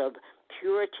level of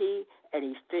purity and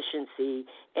efficiency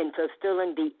in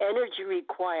fulfilling the energy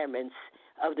requirements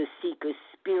of the seeker's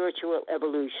spiritual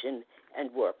evolution and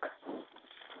work.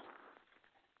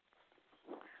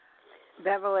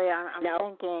 Beverly, I'm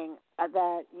thinking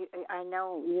that I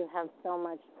know you have so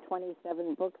much,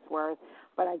 27 books worth,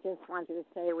 but I just wanted to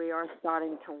say we are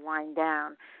starting to wind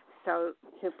down. So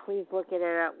to please look at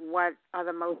it, what are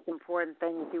the most important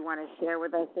things you want to share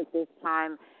with us at this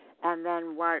time, and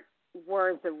then what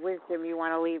words of wisdom you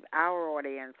want to leave our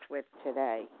audience with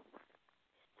today.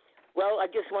 Well, I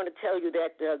just want to tell you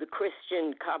that the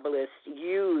Christian Kabbalists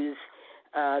use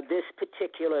this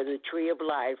particular, the Tree of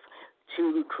Life,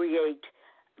 to create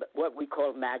what we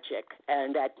call magic,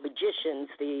 and that magicians,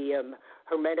 the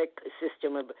Hermetic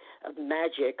system of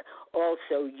magic,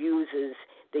 also uses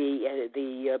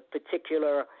the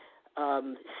particular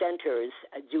centers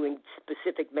doing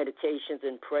specific meditations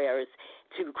and prayers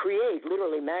to create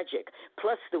literally magic.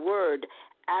 Plus the word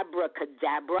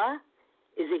abracadabra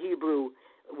is a Hebrew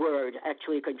word,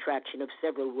 actually a contraction of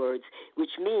several words,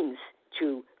 which means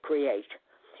to create.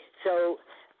 So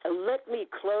let me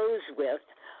close with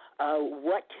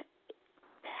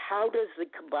how does the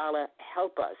Kabbalah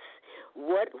help us?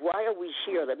 Why are we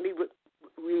here? Let me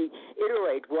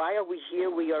reiterate, why are we here?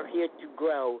 We are here to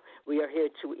grow. We are here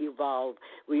to evolve.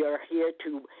 We are here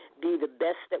to be the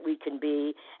best that we can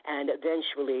be, and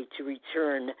eventually to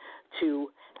return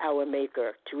to our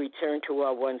Maker, to return to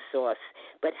our one source.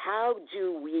 But how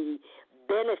do we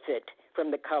benefit from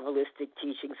the Kabbalistic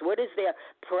teachings? What is their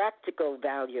practical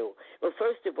value? Well,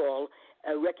 first of all,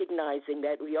 recognizing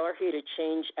that we are here to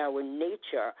change our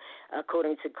nature.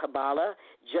 According to Kabbalah,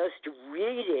 just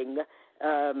reading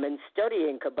and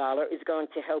studying Kabbalah is going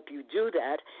to help you do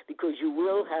that, because you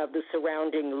will have the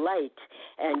surrounding light,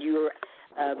 and your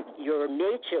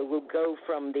nature will go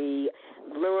from the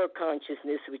lower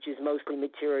consciousness, which is mostly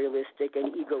materialistic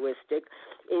and egoistic,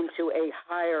 into a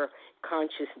higher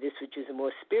consciousness, which is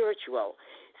more spiritual.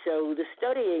 So the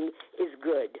studying is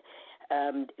good.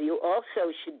 You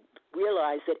also should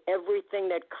realize that everything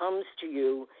that comes to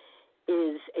you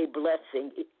is a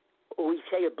blessing. We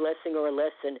say a blessing or a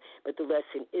lesson, but the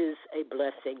lesson is a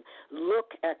blessing.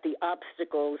 Look at the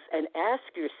obstacles and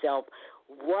ask yourself,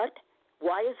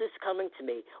 why is this coming to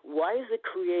me? Why is the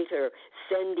Creator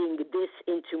sending this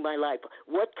into my life?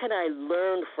 What can I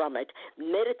learn from it?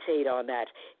 Meditate on that,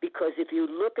 because if you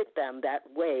look at them that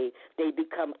way, they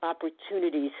become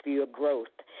opportunities for your growth.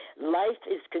 Life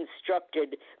is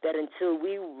constructed that until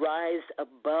we rise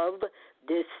above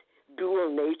this dual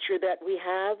nature that we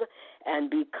have and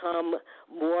become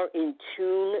more in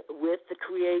tune with the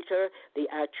Creator, the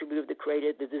attribute of the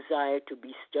Creator, the desire to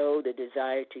bestow, the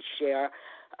desire to share,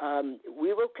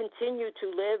 we will continue to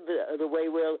live the way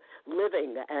we're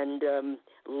living, and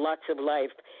lots of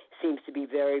life seems to be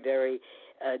very, very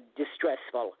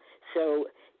distressful. So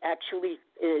actually,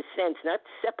 in a sense, not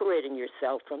separating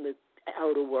yourself from the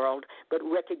outer world, but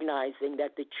recognizing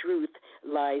that the truth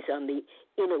lies on the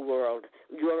inner world,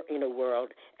 your inner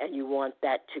world, and you want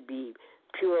that to be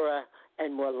purer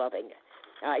and more loving.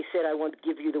 I said I want to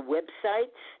give you the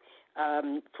websites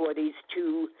for these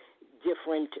two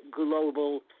different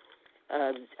global,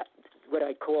 what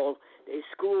I call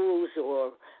schools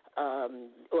or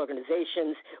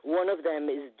organizations. One of them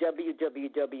is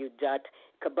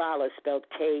www.Kabbalah, spelled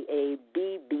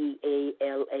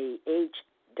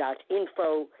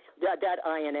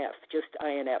KABBALAH.info.INF, just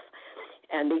INF.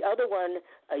 And the other one,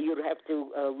 you'd have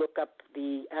to look up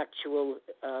the actual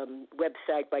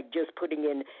website by just putting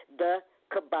in the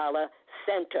Kabbalah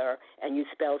Center, and you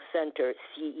spell center,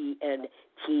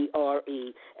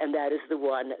 CENTRE, and that is the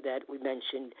one that we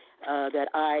mentioned, that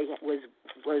I was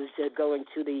going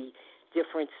to the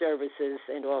different services,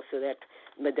 and also that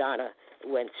Madonna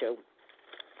went to.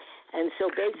 And so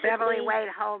basically... Beverly, wait,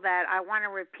 hold that. I want to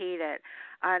repeat it.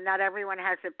 Not everyone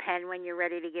has a pen when you're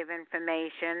ready to give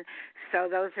information. So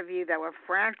those of you that were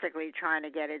frantically trying to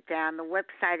get it down, the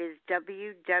website is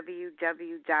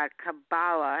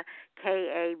www.Kabbalah,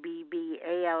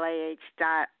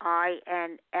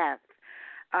 KABBALAH.INF.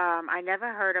 I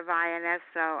never heard of INF,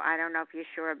 so I don't know if you're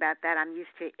sure about that. I'm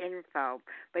used to info,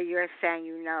 but you're saying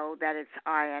you know that it's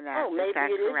INF. Oh, maybe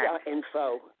it correct? Is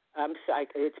info. I'm sorry,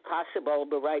 it's possible,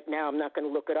 but right now I'm not going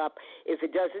to look it up. If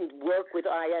it doesn't work with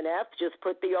INF, just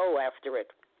put the O after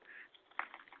it.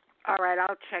 All right,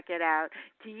 I'll check it out.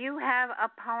 Do you have a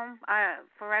poem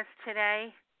for us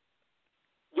today?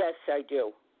 Yes, I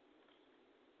do.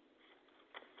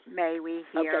 May we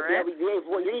hear it?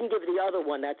 Well, you didn't give the other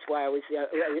one. That's why I was.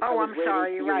 I'm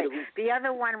sorry. You're right. The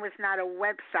other one was not a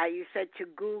website. You said to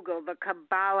Google the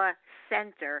Kabbalah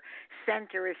Center.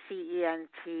 Center is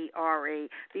CENTRE.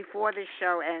 Before the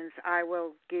show ends, I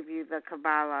will give you the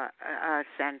Kabbalah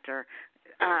Center.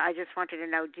 I just wanted to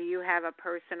know, do you have a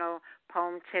personal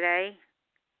poem today?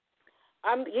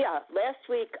 Yeah. Last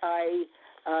week,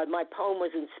 my poem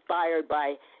was inspired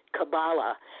by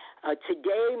Kabbalah.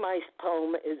 Today, my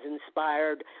poem is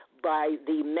inspired by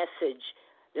the message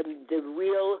The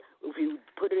real, if you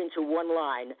put it into one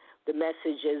line, the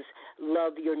message is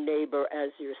love your neighbor as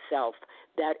yourself.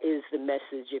 That is the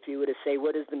message. If you were to say,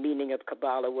 what is the meaning of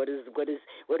Kabbalah? What is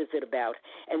it about?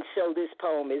 And so this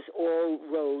poem is all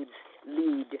roads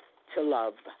lead to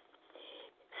love.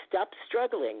 Stop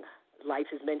struggling. Life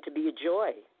is meant to be a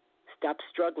joy. Stop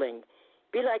struggling.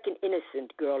 Be like an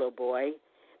innocent girl or boy.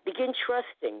 Begin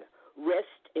trusting.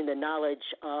 Rest in the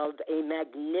knowledge of a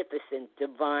magnificent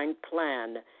divine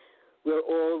plan where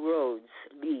all roads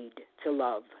lead to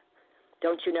love.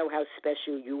 Don't you know how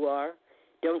special you are?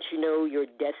 Don't you know you're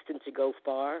destined to go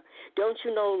far? Don't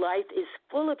you know life is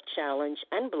full of challenge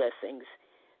and blessings?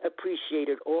 Appreciate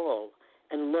it all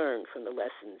and learn from the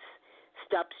lessons.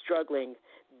 Stop struggling.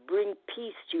 Bring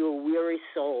peace to your weary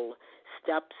soul.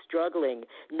 Stop struggling.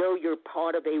 Know you're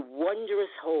part of a wondrous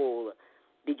whole.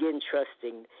 Begin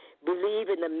trusting. Believe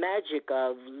in the magic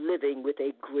of living with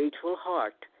a grateful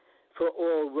heart, for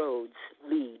all roads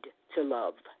lead to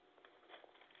love.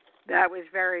 That was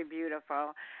very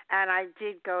beautiful. And I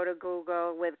did go to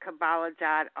Google with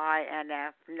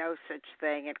Kabbalah.info. No such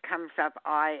thing. It comes up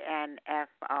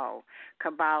INFO,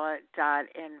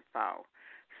 Kabbalah.info.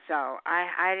 So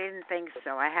I didn't think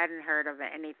so. I hadn't heard of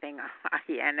anything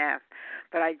INF,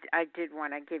 but I did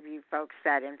want to give you folks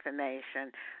that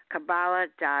information,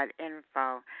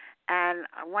 Kabbalah.info. And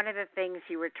one of the things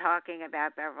you were talking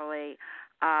about, Beverly,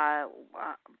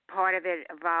 part of it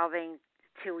evolving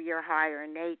to your higher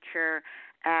nature,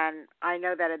 and I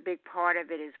know that a big part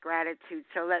of it is gratitude.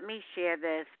 So let me share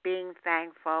this, being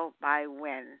thankful by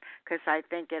Win, because I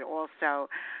think it also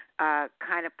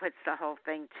kind of puts the whole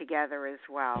thing together as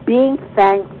well. Being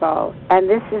thankful, and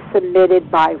this is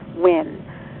submitted by Win.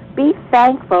 Be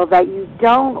thankful that you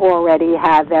don't already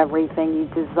have everything you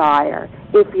desire.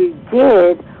 If you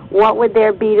did, what would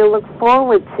there be to look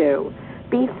forward to?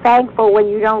 Be thankful when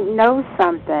you don't know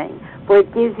something, for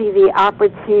it gives you the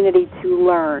opportunity to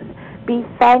learn. Be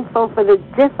thankful for the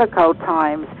difficult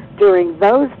times. During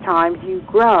those times, you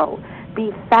grow.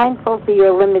 Be thankful for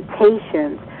your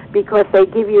limitations, because they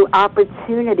give you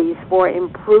opportunities for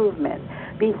improvement.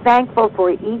 Be thankful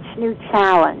for each new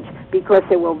challenge, because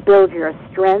it will build your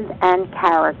strength and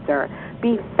character.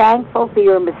 Be thankful for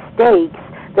your mistakes.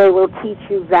 They will teach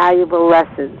you valuable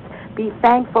lessons. Be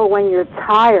thankful when you're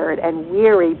tired and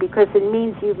weary, because it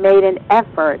means you've made an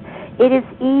effort. It is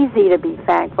easy to be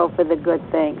thankful for the good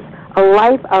things. A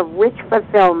life of rich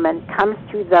fulfillment comes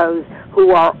to those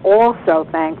who are also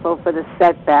thankful for the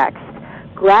setbacks.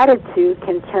 Gratitude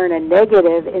can turn a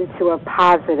negative into a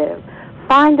positive.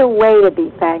 Find a way to be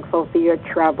thankful for your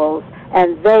troubles,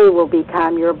 and they will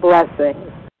become your blessings.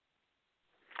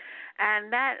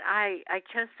 And that I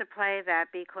chose to play that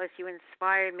because you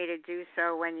inspired me to do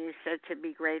so when you said to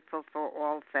be grateful for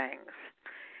all things.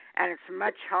 And it's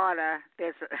much harder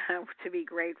to be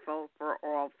grateful for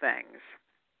all things.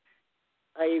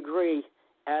 I agree,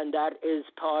 and that is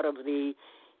part of the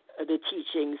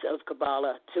teachings of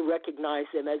Kabbalah, to recognize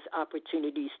them as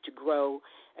opportunities to grow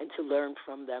and to learn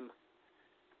from them.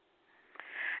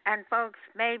 And folks,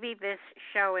 maybe this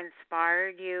show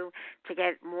inspired you to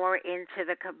get more into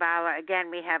the Kabbalah. Again,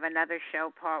 we have another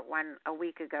show, part one, a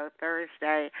week ago,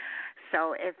 Thursday.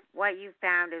 So if what you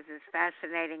found is as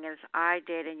fascinating as I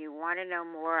did and you want to know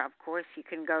more, of course, you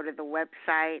can go to the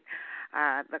website,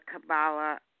 the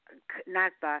Kabbalah,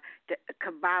 not the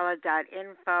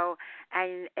Kabbalah.info,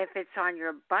 and if it's on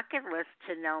your bucket list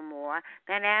to know more,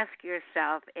 then ask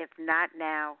yourself, if not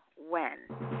now, when?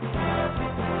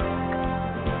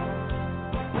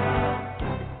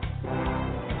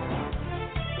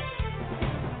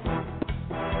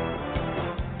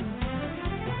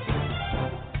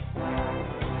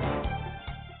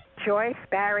 Joyce,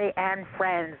 Barry, and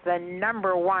Friends, the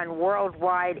 #1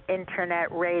 worldwide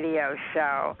internet radio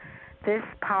show. This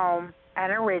poem,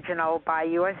 an original by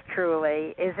yours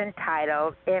truly, is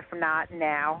entitled, If Not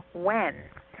Now, When?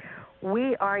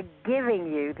 We are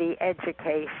giving you the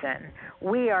education.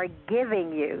 We are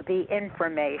giving you the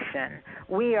information.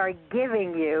 We are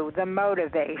giving you the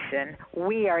motivation.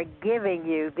 We are giving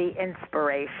you the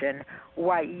inspiration.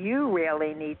 What you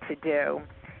really need to do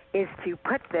is to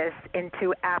put this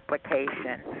into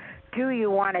application. Do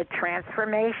you want a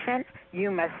transformation?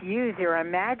 You must use your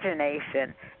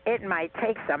imagination. It might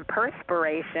take some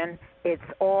perspiration. It's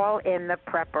all in the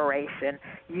preparation.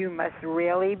 You must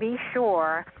really be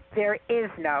sure there is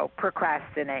no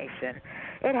procrastination.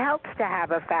 It helps to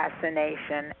have a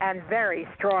fascination and very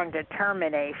strong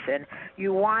determination.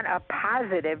 You want a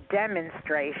positive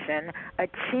demonstration,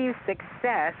 achieve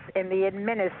success in the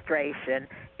administration.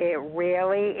 It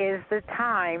really is the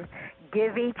time.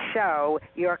 Give each show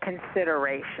your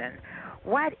consideration.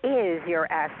 What is your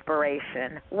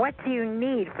aspiration? What do you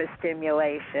need for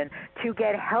stimulation to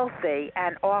get healthy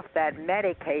and off that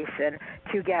medication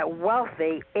to get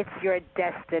wealthy? It's your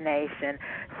destination.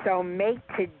 So make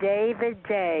today the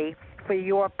day for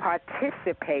your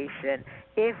participation.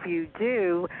 If you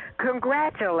do,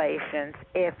 congratulations.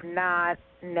 If not,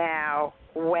 now,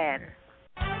 when?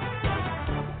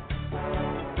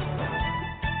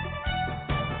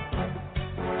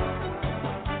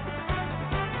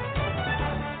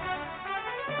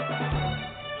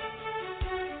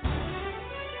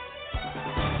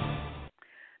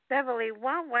 Beverly,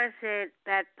 what was it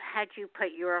that had you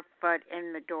put your foot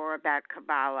in the door about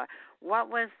Kabbalah? What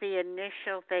was the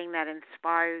initial thing that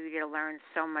inspired you to learn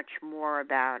so much more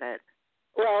about it?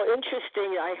 Well,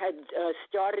 interesting. I had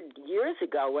started years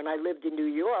ago when I lived in New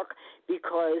York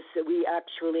because we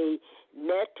actually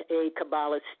met a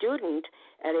Kabbalah student,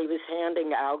 and he was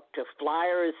handing out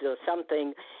flyers or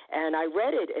something, and I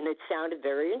read it, and it sounded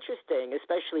very interesting,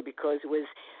 especially because it was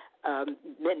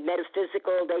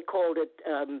metaphysical. They called it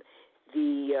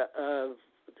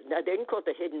they didn't call it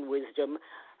the hidden wisdom.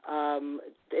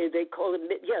 They call it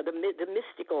the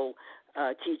mystical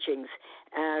teachings,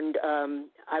 and I'm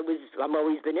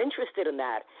always been interested in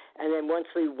that. And then once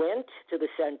we went to the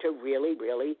center, really,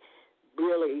 really,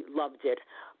 really loved it.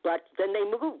 But then they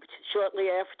moved shortly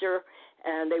after,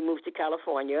 and they moved to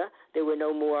California. There were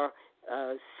no more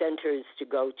centers to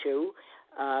go to.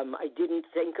 I didn't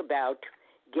think about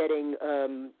getting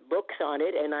books on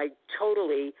it, and I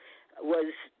totally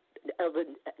was of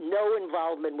no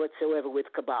involvement whatsoever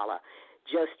with Kabbalah,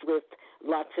 just with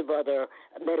lots of other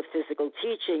metaphysical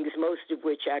teachings, most of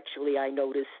which actually I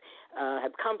notice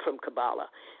have come from Kabbalah.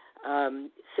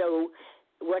 So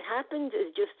what happened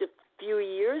is just a few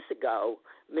years ago,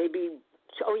 my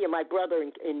brother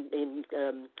in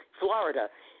Florida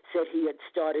said he had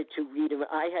started to read them.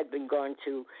 I had been going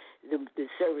to the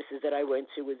services that I went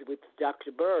to was with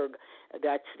Dr. Berg.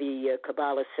 That's the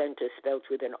Kabbalah Center, spelled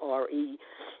with an R-E.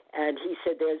 And he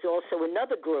said there's also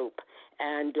another group,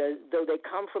 and though they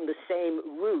come from the same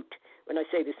root, when I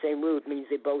say the same root, it means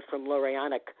they're both from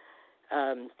Lurianic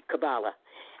Kabbalah.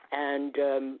 And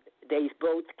they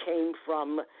both came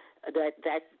from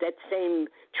that same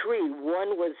tree.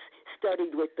 One was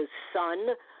studied with the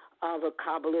son of a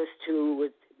Kabbalist who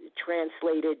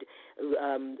translated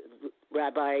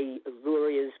Rabbi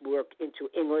Luria's work into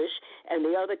English, and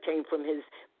the other came from his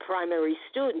primary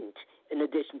student in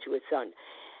addition to his son.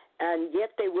 And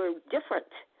yet they were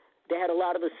different. They had a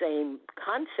lot of the same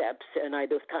concepts, and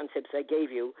those concepts I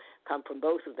gave you come from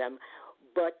both of them,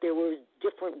 but there was a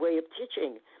different way of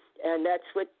teaching. And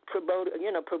that's what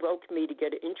provoked me to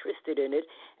get interested in it.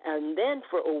 And then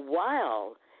for a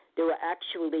while, there were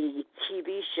actually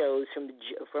TV shows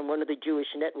from one of the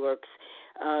Jewish networks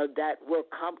that were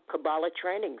Kabbalah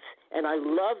trainings, and I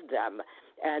loved them.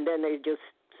 And then they just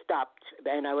stopped,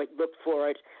 and I would look for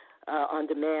it on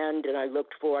demand, and I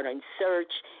looked for it on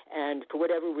search, and for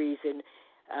whatever reason,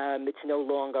 it's no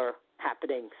longer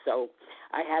happening. So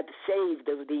I had saved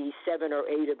the 7 or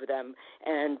 8 of them,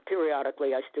 and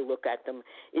periodically I still look at them,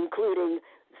 including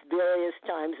various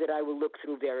times that I will look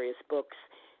through various books.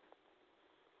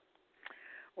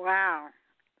 Wow,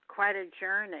 quite a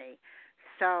journey.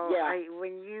 So yeah.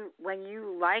 When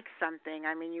you like something,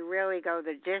 I mean, you really go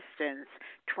the distance.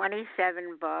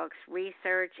 27 books,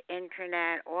 research,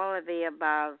 internet, all of the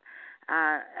above.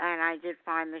 And I did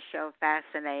find the show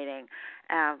fascinating.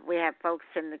 We have folks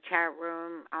in the chat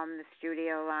room on the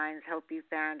studio lines. Hope you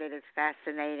found it as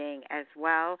fascinating as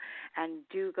well. And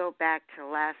do go back to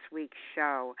last week's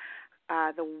show,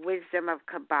 The Wisdom of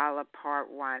Kabbalah, Part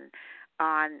 1.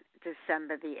 On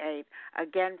December the 8th.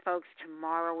 Again, folks,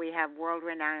 tomorrow we have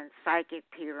world-renowned psychic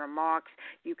Peter Marks.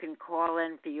 You can call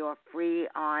in for your free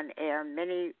on-air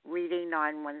mini reading,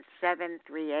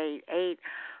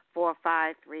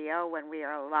 917-388-4530, when we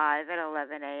are live at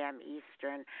 11 a.m.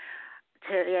 Eastern.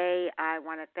 Today, I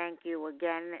want to thank you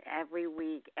again every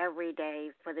week, every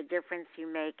day, for the difference you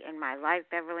make in my life,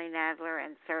 Beverly Nadler,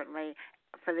 and certainly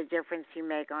for the difference you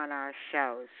make on our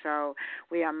show. So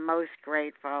we are most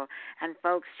grateful. And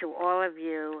folks, to all of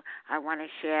you, I want to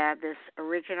share this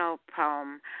original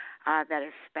poem that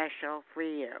is special for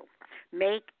you.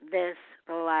 Make this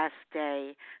the last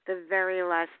day, the very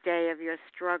last day of your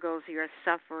struggles, your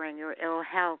suffering, your ill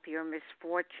health, your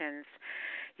misfortunes.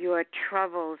 your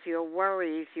troubles, your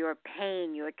worries, your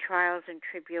pain, your trials and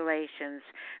tribulations.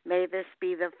 May this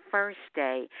be the first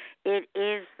day. It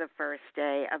is the first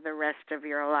day of the rest of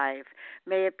your life.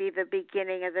 May it be the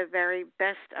beginning of the very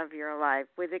best of your life,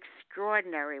 with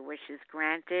extraordinary wishes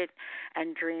granted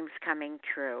and dreams coming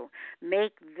true.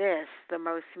 Make this the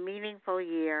most meaningful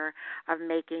year of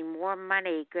making more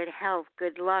money, good health,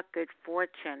 good luck, good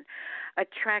fortune,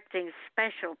 attracting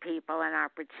special people and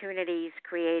opportunities,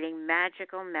 creating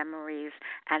magical memories,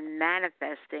 and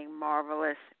manifesting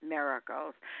marvelous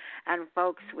miracles. And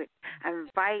folks, we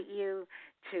invite you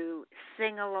to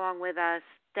sing along with us,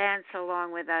 dance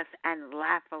along with us, and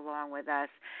laugh along with us.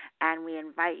 And we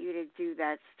invite you to do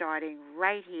that starting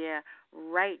right here,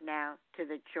 right now, to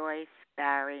the Joyce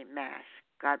Barry Mash.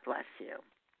 God bless you.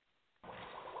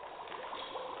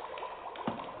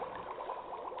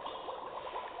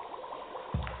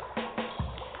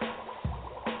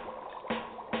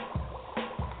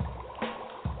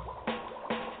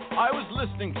 I was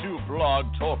listening to Blog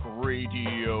Talk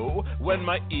Radio when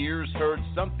my ears heard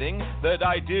something that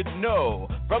I didn't know.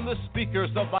 From the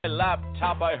speakers of my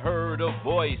laptop I heard a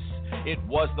voice. It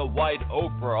was the White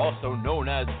Oprah, also known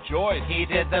as Joyce. He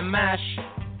did the mash.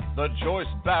 The Joyce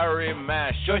Barry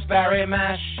Mash. Joyce Barry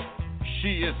Mash.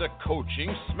 She is a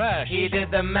coaching smash. He did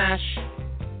the mash.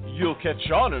 You'll catch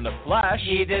on in a flash.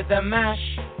 He did the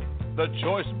mash. The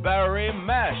Joyce Barry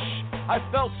Mash. I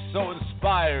felt so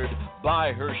inspired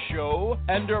by her show,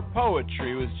 and her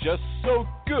poetry was just so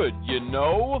good, you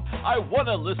know. I want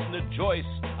to listen to Joyce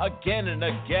again and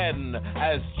again,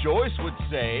 as Joyce would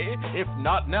say, if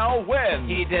not now, when?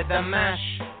 He did the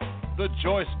mash. The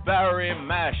Joyce Barry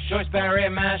Mash. Joyce Barry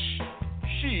Mash.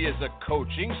 She is a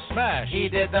coaching smash. He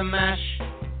did the mash.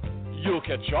 You'll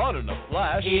catch on in a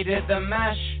flash. He did the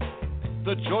mash.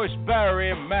 The Joyce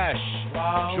Barry Mash.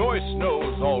 Wow. Joyce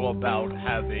knows all about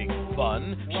having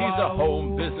fun. She's a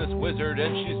home business wizard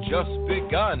and she's just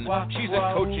begun. She's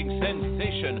a coaching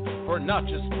sensation for not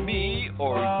just me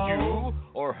or you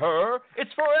or her.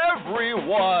 It's for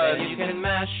everyone. Then you can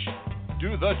mash.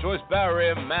 Do the Joyce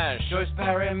Barry Mash. Joyce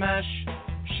Barry Mash.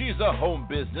 She's a home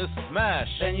business smash.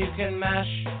 Then you can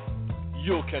mash.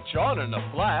 You'll catch on in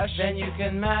a flash. Then you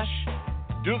can mash.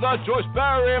 Do the Joyce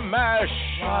Barry Mash.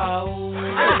 Wow.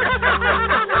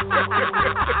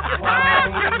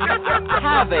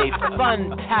 Have a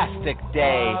fantastic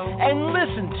day and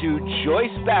listen to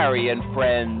Joyce Barry and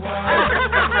Friends.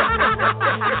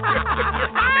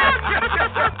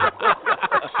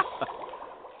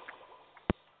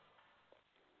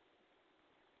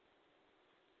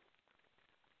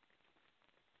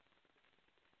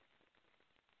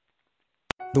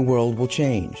 The world will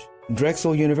change.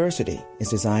 Drexel University is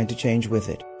designed to change with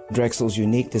it. Drexel's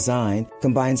unique design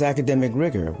combines academic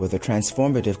rigor with a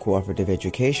transformative cooperative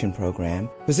education program,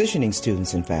 positioning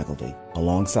students and faculty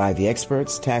alongside the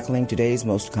experts tackling today's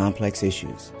most complex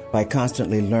issues. By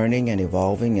constantly learning and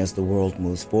evolving as the world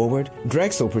moves forward,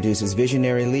 Drexel produces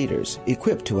visionary leaders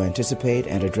equipped to anticipate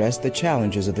and address the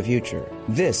challenges of the future.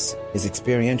 This is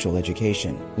experiential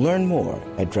education. Learn more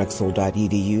at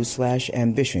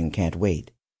drexel.edu/ambition can't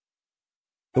wait.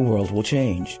 The world will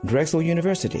change. Drexel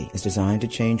University is designed to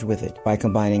change with it. By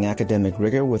combining academic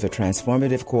rigor with a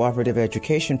transformative cooperative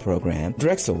education program,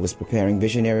 Drexel is preparing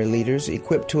visionary leaders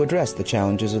equipped to address the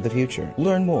challenges of the future.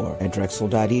 Learn more at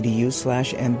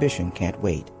drexel.edu/ambition can't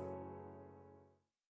wait.